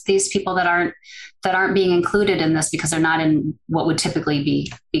these people that aren't being included in this because they're not in what would typically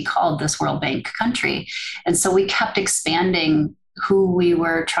be called this World Bank country." And so we kept expanding who we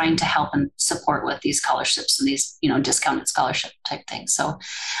were trying to help and support with these scholarships and these, discounted scholarship type things. So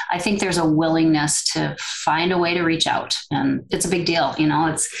I think there's a willingness to find a way to reach out, and it's a big deal.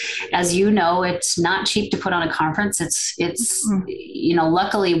 It's, as it's not cheap to put on a conference. It's,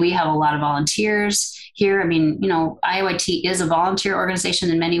 luckily we have a lot of volunteers here. I mean, IOIT is a volunteer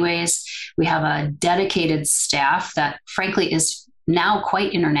organization in many ways. We have a dedicated staff that frankly is now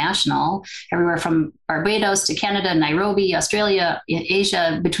quite international, everywhere from Barbados to Canada, Nairobi, Australia,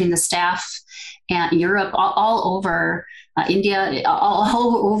 Asia, between the staff and Europe, all over India,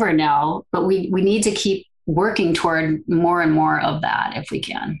 all over now. But we need to keep working toward more and more of that if we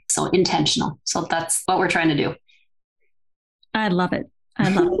can. So intentional. So that's what we're trying to do. I love it.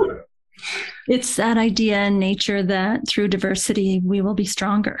 It's that idea in nature that through diversity, we will be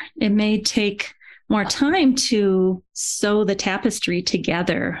stronger. It may take more time to sew the tapestry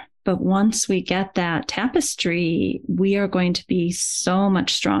together, but once we get that tapestry, we are going to be so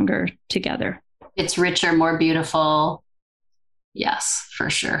much stronger together. It's richer, more beautiful. Yes, for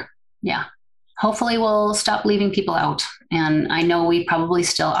sure. Yeah. Hopefully we'll stop leaving people out. And I know we probably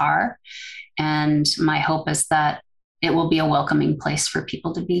still are. And my hope is that it will be a welcoming place for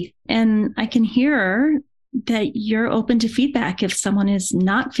people to be. And I can hear that you're open to feedback if someone is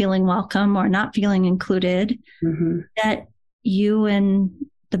not feeling welcome or not feeling included, mm-hmm. that you and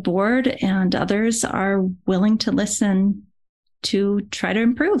the board and others are willing to listen to try to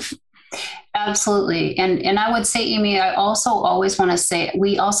improve. Absolutely. And I would say, Amy, I also always want to say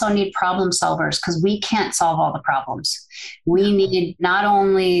we also need problem solvers, because we can't solve all the problems. We need not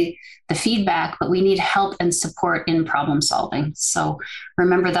only the feedback, but we need help and support in problem solving. So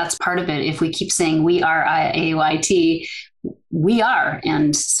remember, that's part of it. If we keep saying we are IOIT, we are.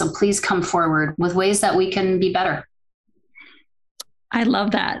 And so please come forward with ways that we can be better. I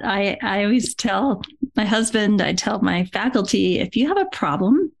love that. I always tell my husband, I tell my faculty, if you have a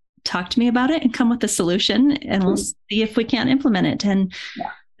problem, talk to me about it and come with a solution, and we'll see if we can't implement it. And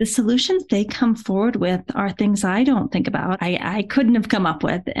the solutions they come forward with are things I don't think about. I couldn't have come up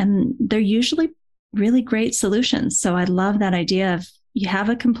with, and they're usually really great solutions. So I love that idea of you have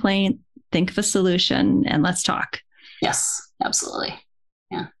a complaint, think of a solution, and let's talk. Yes, absolutely.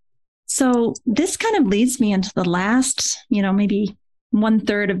 Yeah. So this kind of leads me into the last, maybe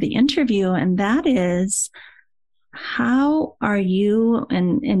 1/3 of the interview. And that is, how are you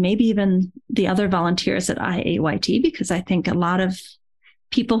and maybe even the other volunteers at IAYT, because I think a lot of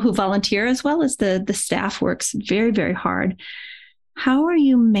people who volunteer as well as the staff works very, very hard. How are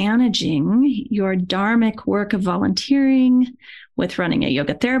you managing your dharmic work of volunteering, with running a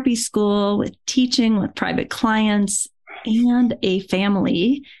yoga therapy school, with teaching, with private clients, and a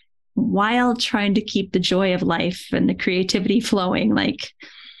family, while trying to keep the joy of life and the creativity flowing? Like,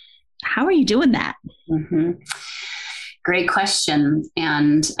 how are you doing that? Mm-hmm. Great question,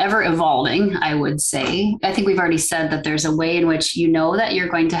 and ever evolving, I would say. I think we've already said that there's a way in which you know that you're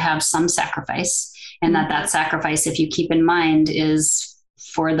going to have some sacrifice, and that sacrifice, if you keep in mind, is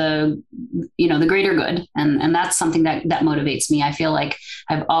for the greater good. And that's something that motivates me. I feel like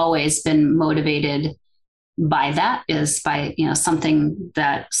I've always been motivated by that, is by, something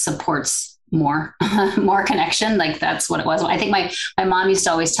that supports more connection. Like, that's what it was. I think my mom used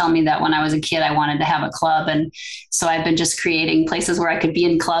to always tell me that when I was a kid, I wanted to have a club. And so I've been just creating places where I could be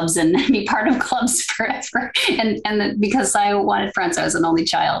in clubs and be part of clubs forever. And because I wanted friends, I was an only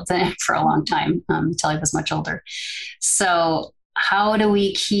child for a long time, until I was much older. So how do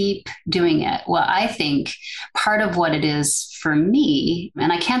we keep doing it? Well, I think part of what it is for me,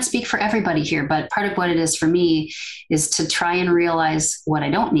 and I can't speak for everybody here, but part of what it is for me is to try and realize what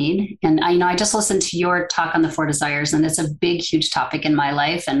I don't need. And I just listened to your talk on the 4 desires, and it's a big, huge topic in my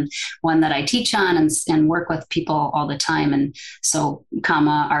life, and one that I teach on and work with people all the time. And so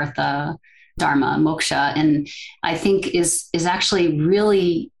Kama, Artha, Dharma, moksha, and I think is actually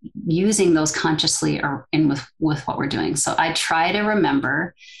really using those consciously or in with what we're doing. So I try to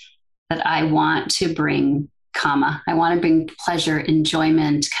remember that I want to bring Kama. I want to bring pleasure,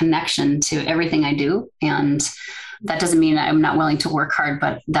 enjoyment, connection to everything I do. And that doesn't mean I'm not willing to work hard,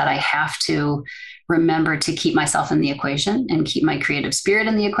 but that I have to remember to keep myself in the equation and keep my creative spirit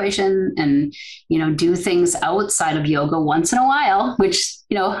in the equation, and, do things outside of yoga once in a while, which,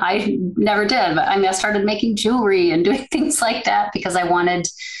 I never did. But I started making jewelry and doing things like that because I wanted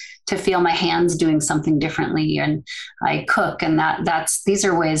to feel my hands doing something differently. And I cook, and these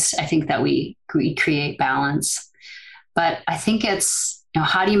are ways I think that we create balance. But I think it's,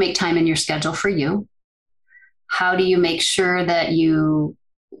 how do you make time in your schedule for you? How do you make sure that you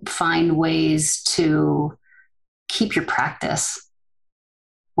find ways to keep your practice,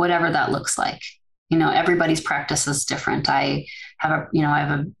 whatever that looks like? Everybody's practice is different. I have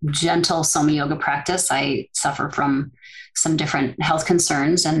a gentle Soma yoga practice. I suffer from some different health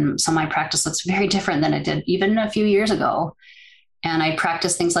concerns, and so my practice looks very different than it did even a few years ago. And I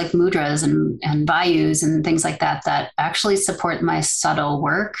practice things like mudras and vayus and things like that actually support my subtle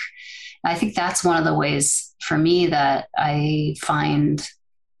work. I think that's one of the ways for me that I find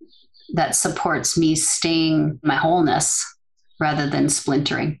that supports me staying my wholeness rather than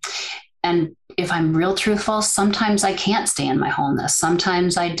splintering. And if I'm real truthful, sometimes I can't stay in my wholeness.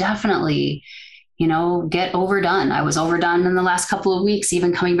 Sometimes I definitely, get overdone. I was overdone in the last couple of weeks,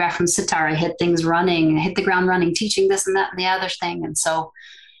 even coming back from Sitar. I hit the ground running, teaching this and that and the other thing. And so,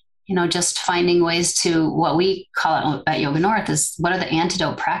 just finding ways to, what we call it at Yoga North, is what are the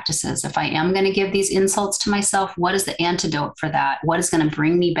antidote practices? If I am going to give these insults to myself, what is the antidote for that? What is going to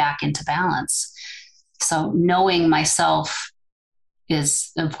bring me back into balance? So knowing myself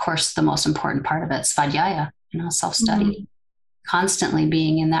is, of course, the most important part of it. Svadhyaya, self-study, constantly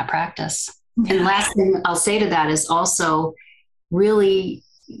being in that practice. Yeah. And last thing I'll say to that is also really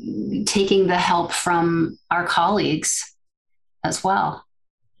taking the help from our colleagues as well.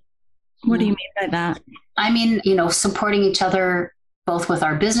 What do you mean by that? I mean, supporting each other both with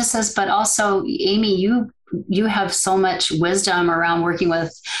our businesses, but also, Amy, you have so much wisdom around working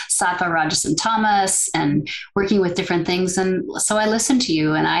with Sattva, Rajas, and Tamas, and working with different things. And so I listen to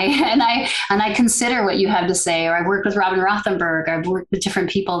you, and I consider what you have to say. Or I've worked with Robin Rothenberg. I've worked with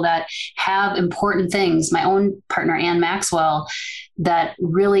different people that have important things. My own partner, Ann Maxwell, that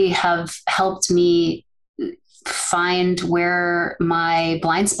really have helped me find where my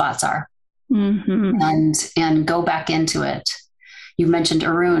blind spots are, and go back into it. You mentioned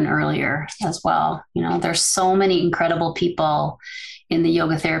Arun earlier as well. There's so many incredible people in the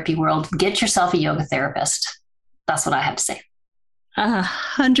yoga therapy world. Get yourself a yoga therapist. That's what I have to say.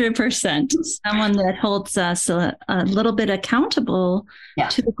 100%. Someone that holds us a little bit accountable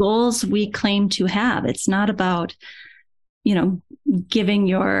to the goals we claim to have. It's not about, giving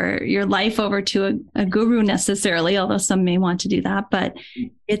your life over to a guru necessarily, although some may want to do that, but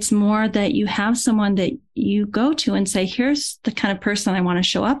it's more that you have someone that you go to and say, here's the kind of person I want to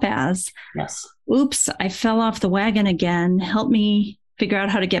show up as. Yes. Oops, I fell off the wagon again. Help me figure out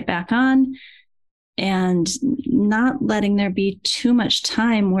how to get back on, and not letting there be too much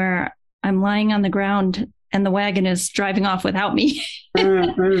time where I'm lying on the ground and the wagon is driving off without me.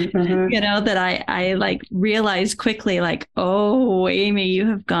 That I like realize quickly, like, oh, Amy, you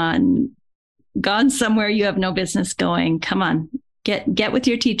have gone somewhere you have no business going. Come on, get with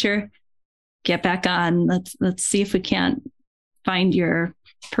your teacher, get back on. Let's see if we can't find your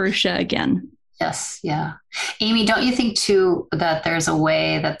Persia again. Yes. Yeah. Amy, don't you think too, that there's a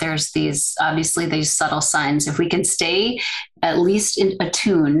way that there's these subtle signs? If we can stay at least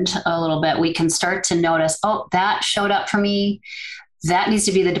attuned a little bit, we can start to notice, oh, that showed up for me. That needs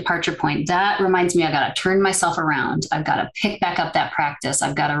to be the departure point. That reminds me, I got to turn myself around. I've got to pick back up that practice.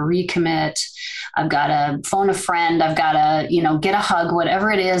 I've got to recommit. I've got to phone a friend. I've got to, get a hug,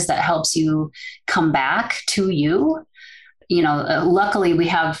 whatever it is that helps you come back to you. Luckily we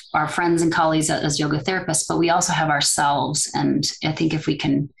have our friends and colleagues as yoga therapists, but we also have ourselves. And I think if we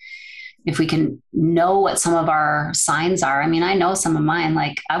can know what some of our signs are, I mean, I know some of mine,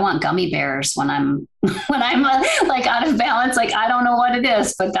 like I want gummy bears when I'm like out of balance, like, I don't know what it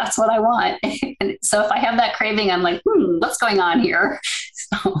is, but that's what I want. And so if I have that craving, I'm like, what's going on here?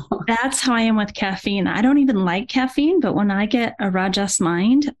 So. That's how I am with caffeine. I don't even like caffeine, but when I get a Rajas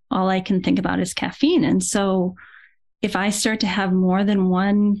mind, all I can think about is caffeine. And so if I start to have more than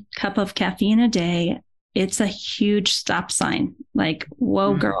 1 cup of caffeine a day, it's a huge stop sign. Like,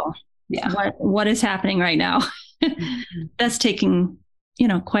 whoa, girl, what is happening right now? That's taking,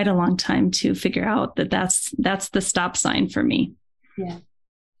 quite a long time to figure out that's the stop sign for me. Yeah.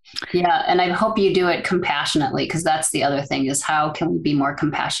 Yeah. And I hope you do it compassionately, because that's the other thing, is how can we be more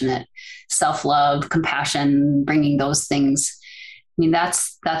compassionate? Self-love, compassion, bringing those things. I mean,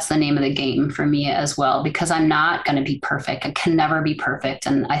 that's the name of the game for me as well, because I'm not going to be perfect. I can never be perfect.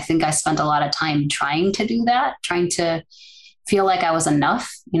 And I think I spent a lot of time trying to do that, trying to feel like I was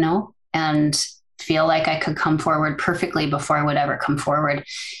enough, and feel like I could come forward perfectly before I would ever come forward.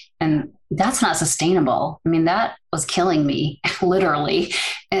 And that's not sustainable. I mean, that was killing me, literally.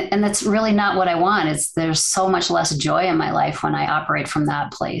 And that's really not what I want. There's so much less joy in my life when I operate from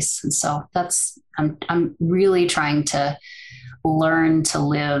that place. And so I'm really trying to learn to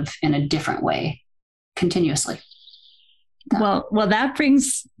live in a different way continuously. Well, that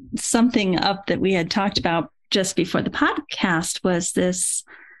brings something up that we had talked about just before the podcast, was this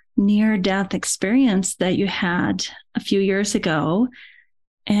near-death experience that you had a few years ago,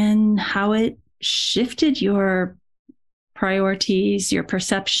 and how it shifted your priorities, your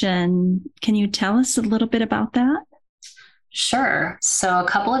perception. Can you tell us a little bit about that? Sure. So a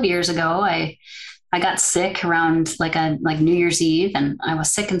couple of years ago, I got sick around like New Year's Eve, and I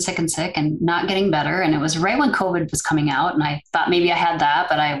was sick and not getting better. And it was right when COVID was coming out, and I thought maybe I had that,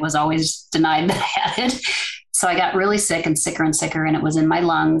 but I was always denied that I had it. So I got really sick and sicker, and it was in my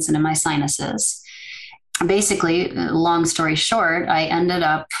lungs and in my sinuses. Basically, long story short, I ended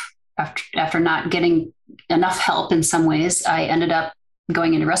up, after not getting enough help in some ways, I ended up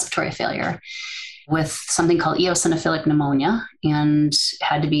going into respiratory failure with something called eosinophilic pneumonia, and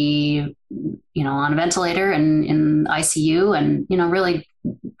had to be, on a ventilator and in ICU, and, really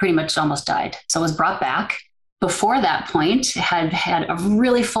pretty much almost died. So I was brought back. Before that point, had a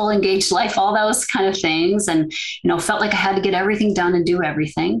really full engaged life, all those kind of things. And, felt like I had to get everything done and do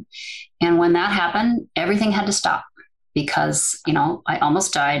everything. And when that happened, everything had to stop, because, I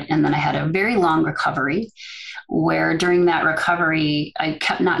almost died. And then I had a very long recovery, where during that recovery, I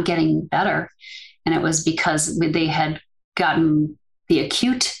kept not getting better. And it was because they had gotten the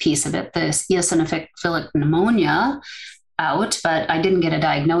acute piece of it, this eosinophilic pneumonia, out, but I didn't get a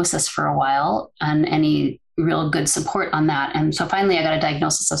diagnosis for a while and any real good support on that. And so finally I got a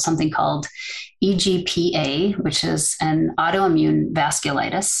diagnosis of something called EGPA, which is an autoimmune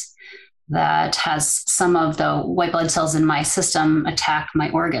vasculitis that has some of the white blood cells in my system attack my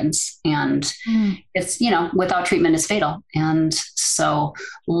organs. And it's, without treatment is fatal. And so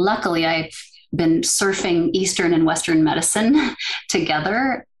luckily I've been surfing Eastern and Western medicine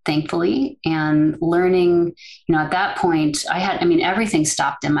together, thankfully, and learning, at that point everything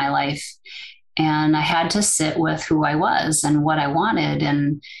stopped in my life, and I had to sit with who I was and what I wanted.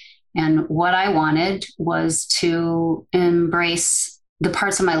 And what I wanted was to embrace the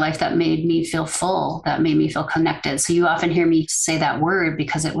parts of my life that made me feel full, that made me feel connected. So you often hear me say that word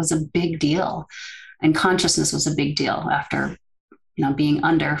because it was a big deal. And consciousness was a big deal after, being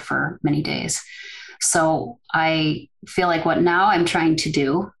under for many days. So I feel like what now I'm trying to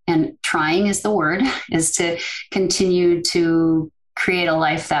do, and trying is the word, is to continue to create a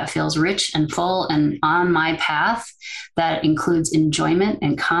life that feels rich and full and on my path, that includes enjoyment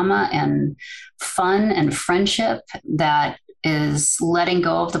and karma and fun and friendship, that is letting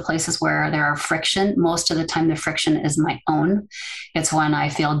go of the places where there are friction. Most of the time, the friction is my own. It's when I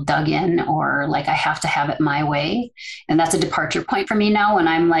feel dug in or like I have to have it my way. And that's a departure point for me now, when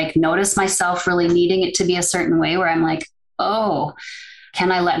I'm like, notice myself really needing it to be a certain way, where I'm like, oh,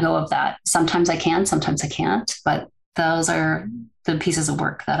 can I let go of that? Sometimes I can, sometimes I can't, but those are the pieces of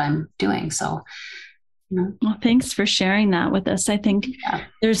work that I'm doing. So, Well, thanks for sharing that with us. I think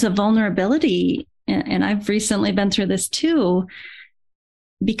there's a vulnerability, and I've recently been through this too,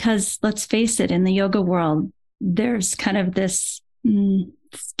 because let's face it, in the yoga world, there's kind of this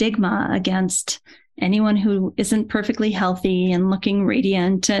stigma against anyone who isn't perfectly healthy and looking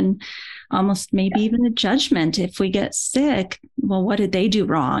radiant, and almost maybe even a judgment if we get sick. Well, what did they do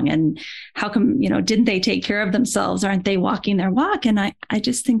wrong? And how come, didn't they take care of themselves? Aren't they walking their walk? And I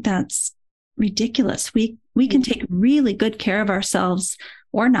just think that's ridiculous. We can take really good care of ourselves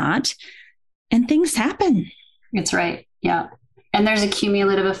or not, and things happen. It's right. Yeah. And there's a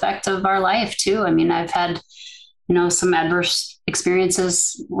cumulative effect of our life too. I mean, I've had, some adverse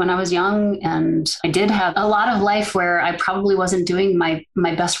experiences when I was young, and I did have a lot of life where I probably wasn't doing my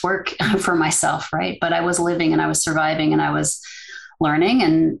best work for myself. Right. But I was living and I was surviving and I was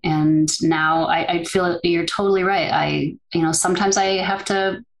learning. And now I feel you're totally right. Sometimes I have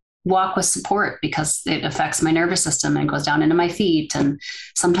to walk with support because it affects my nervous system and goes down into my feet. And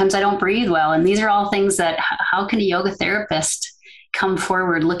sometimes I don't breathe well. And these are all things that, how can a yoga therapist come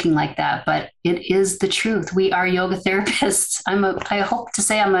forward looking like that? But it is the truth. We are yoga therapists. I hope to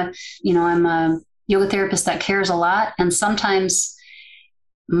say I'm a yoga therapist that cares a lot. And sometimes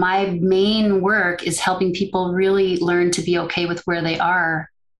my main work is helping people really learn to be okay with where they are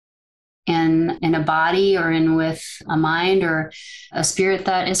in a body, or with a mind or a spirit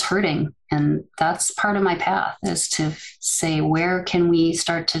that is hurting. And that's part of my path, is to say, where can we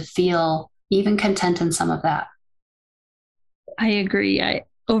start to feel even content in some of that? I agree.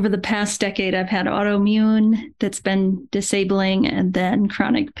 Over the past decade, I've had autoimmune that's been disabling, and then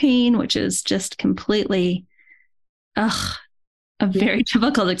chronic pain, which is just completely a very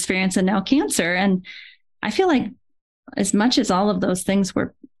difficult experience, and now cancer. And I feel like, as much as all of those things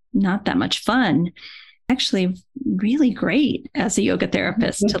were not that much fun, actually really great as a yoga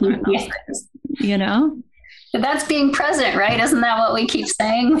therapist to learn those things, That's being present, right? Isn't that what we keep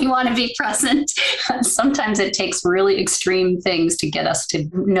saying? We want to be present. Sometimes it takes really extreme things to get us to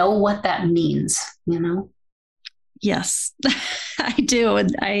know what that means, Yes, I do.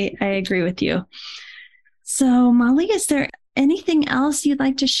 And I agree with you. So, Molly, is there anything else you'd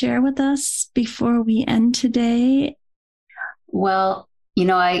like to share with us before we end today? Well,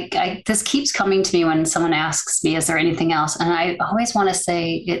 this keeps coming to me when someone asks me, is there anything else? And I always want to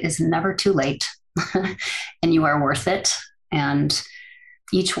say, it is never too late and you are worth it. And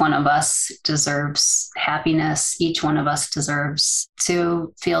each one of us deserves happiness. Each one of us deserves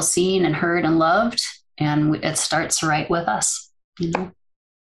to feel seen and heard and loved. And it starts right with us,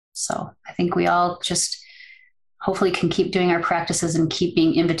 So I think we all just hopefully can keep doing our practices and keep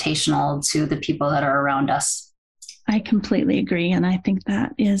being invitational to the people that are around us. I completely agree. And I think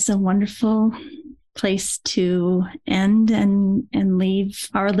that is a wonderful place to end and leave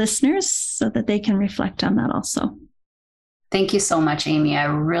our listeners so that they can reflect on that also. Thank you so much, Amy. I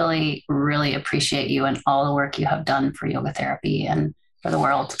really, really appreciate you and all the work you have done for yoga therapy and for the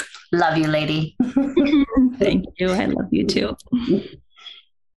world. Love you, lady. Thank you. I love you too.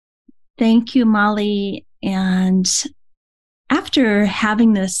 Thank you, Molly. And after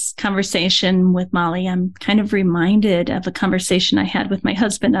having this conversation with Molly, I'm kind of reminded of a conversation I had with my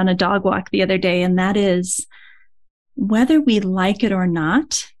husband on a dog walk the other day. And that is, whether we like it or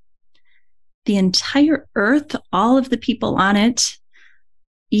not, the entire earth, all of the people on it,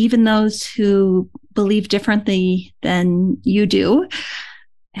 even those who believe differently than you do,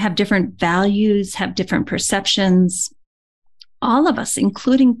 have different values, have different perceptions. All of us,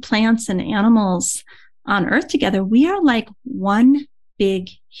 including plants and animals on earth together, we are like one big,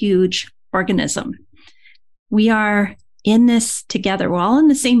 huge organism. We are in this together. We're all in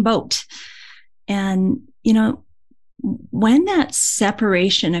the same boat. And, when that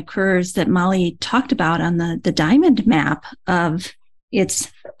separation occurs that Molly talked about on the diamond map of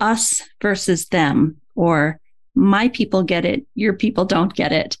it's us versus them, or my people get it, your people don't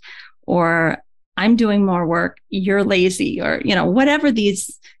get it, or I'm doing more work, you're lazy, or, whatever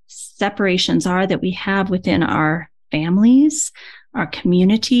these separations are that we have within our families, our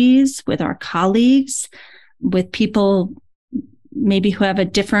communities, with our colleagues, with people maybe who have a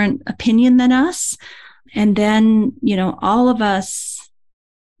different opinion than us. And then, all of us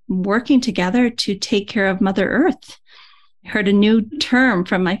working together to take care of Mother Earth. I heard a new term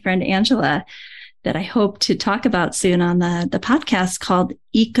from my friend Angela that I hope to talk about soon on the podcast called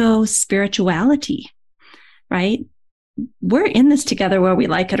eco-spirituality, right? We're in this together whether we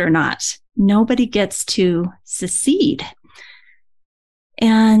like it or not. Nobody gets to secede.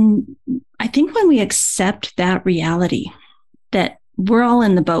 And I think when we accept that reality, that we're all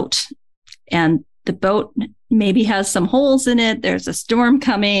in the boat, and the boat maybe has some holes in it, there's a storm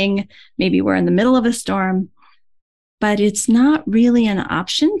coming, maybe we're in the middle of a storm, but it's not really an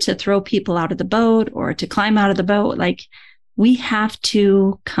option to throw people out of the boat or to climb out of the boat. Like, we have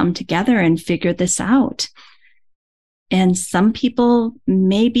to come together and figure this out. And some people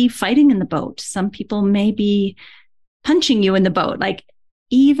may be fighting in the boat. Some people may be punching you in the boat. Like,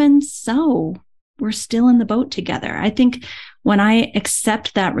 even so, we're still in the boat together. I think when I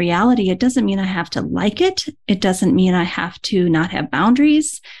accept that reality, it doesn't mean I have to like it. It doesn't mean I have to not have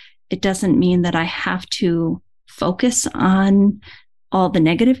boundaries. It doesn't mean that I have to focus on all the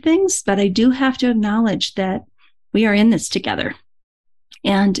negative things, but I do have to acknowledge that we are in this together.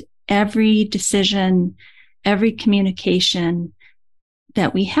 And every decision, every communication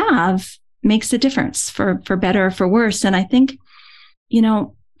that we have makes a difference for better or for worse. And I think,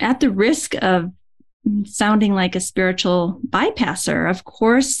 at the risk of sounding like a spiritual bypasser, of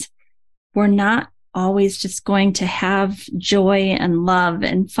course, we're not always just going to have joy and love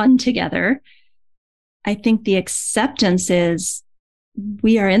and fun together. I think the acceptance is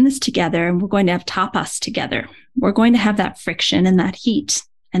we are in this together, and we're going to have tapas together. We're going to have that friction and that heat.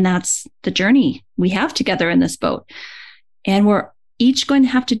 And that's the journey we have together in this boat. And we're each going to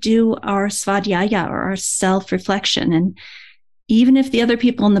have to do our svadhyaya, or our self-reflection. And even if the other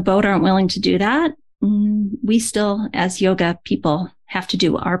people in the boat aren't willing to do that, we still, as yoga people, have to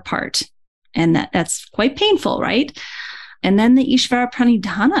do our part. And that's quite painful, right? And then the Ishvara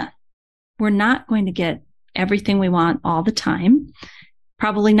Pranidhana. We're not going to get everything we want all the time.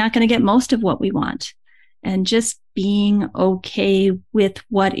 Probably not going to get most of what we want. And just being okay with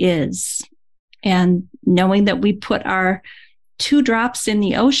what is. And knowing that we put our 2 drops in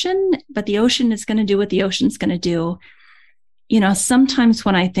the ocean, but the ocean is going to do what the ocean's going to do. Sometimes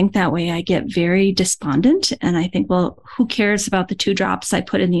when I think that way, I get very despondent, and I think, well, who cares about the 2 drops I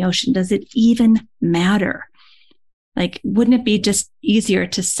put in the ocean? Does it even matter? Like, wouldn't it be just easier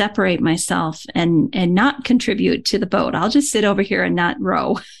to separate myself and not contribute to the boat? I'll just sit over here and not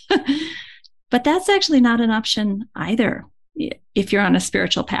row. But that's actually not an option either, if you're on a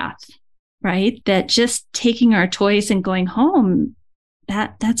spiritual path, right? That just taking our toys and going home,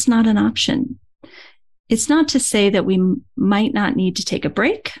 that's not an option. It's not to say that we might not need to take a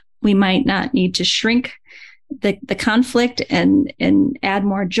break. We might not need to shrink the conflict and add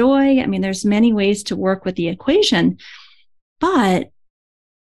more joy. I mean, there's many ways to work with the equation, but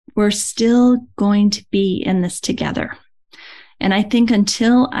we're still going to be in this together. And I think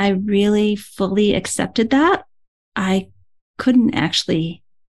until I really fully accepted that, I couldn't actually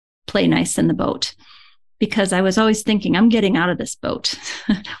play nice in the boat, because I was always thinking, I'm getting out of this boat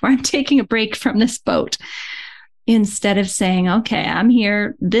or I'm taking a break from this boat, instead of saying, okay, I'm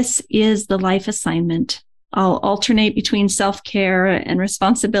here. This is the life assignment. I'll alternate between self-care and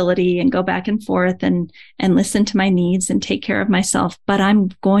responsibility and go back and forth and listen to my needs and take care of myself. But I'm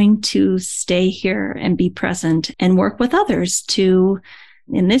going to stay here and be present and work with others to,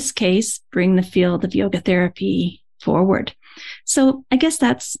 in this case, bring the field of yoga therapy forward. So I guess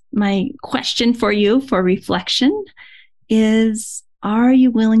that's my question for you for reflection is, are you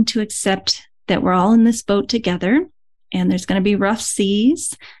willing to accept that we're all in this boat together, and there's going to be rough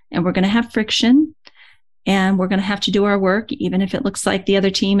seas, and we're going to have friction, and we're going to have to do our work, even if it looks like the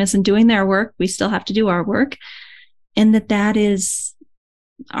other team isn't doing their work, we still have to do our work, and that is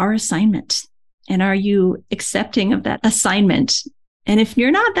our assignment. And are you accepting of that assignment? And if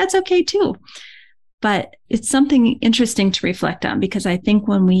you're not, that's okay too. But it's something interesting to reflect on, because I think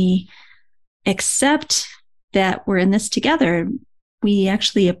when we accept that we're in this together, we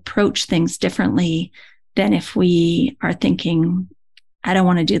actually approach things differently than if we are thinking, I don't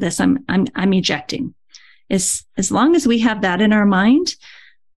want to do this. I'm ejecting. As long as we have that in our mind,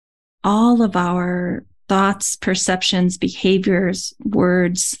 all of our thoughts, perceptions, behaviors,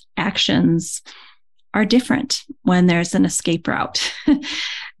 words, actions are different when there's an escape route.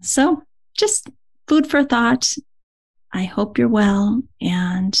 So just food for thought. I hope you're well,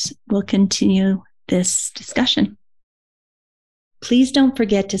 and we'll continue this discussion. Please don't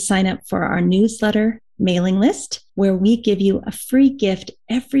forget to sign up for our newsletter mailing list, where we give you a free gift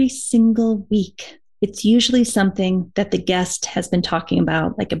every single week. It's usually something that the guest has been talking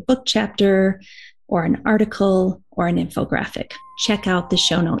about, like a book chapter or an article or an infographic. Check out the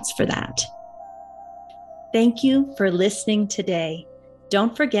show notes for that. Thank you for listening today.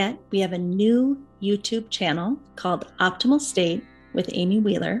 Don't forget, we have a new YouTube channel called Optimal State with Amy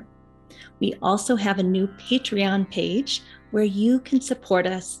Wheeler. We also have a new Patreon page where you can support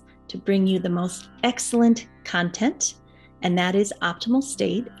us to bring you the most excellent content, and that is Optimal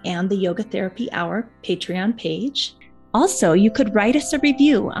State and the Yoga Therapy Hour Patreon page. Also, you could write us a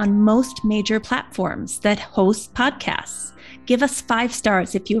review on most major platforms that host podcasts. Give us 5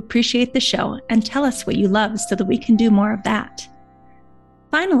 stars if you appreciate the show, and tell us what you love so that we can do more of that.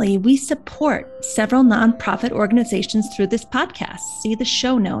 Finally, we support several nonprofit organizations through this podcast. See the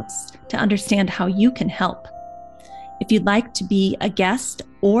show notes to understand how you can help. If you'd like to be a guest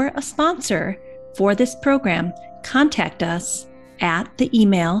or a sponsor for this program, contact us at the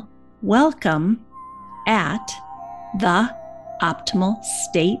email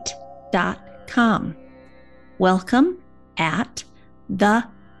welcome@theoptimalstate.com.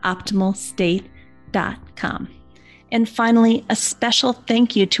 welcome@theoptimalstate.com. And finally, a special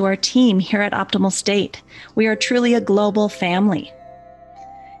thank you to our team here at Optimal State. We are truly a global family.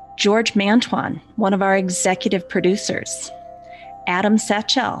 George Mantuan, one of our executive producers. Adam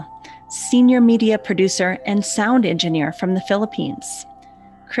Satchel, senior media producer and sound engineer from the Philippines.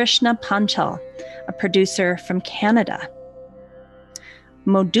 Krishna Panchal, a producer from Canada.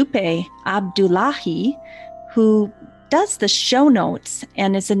 Modupe Abdullahi, who does the show notes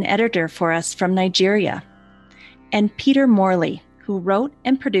and is an editor for us from Nigeria. And Peter Morley, who wrote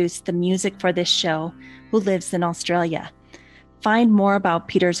and produced the music for this show, who lives in Australia. Find more about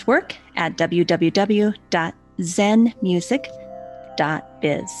Peter's work at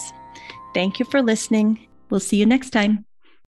www.zenmusic.biz. Thank you for listening. We'll see you next time.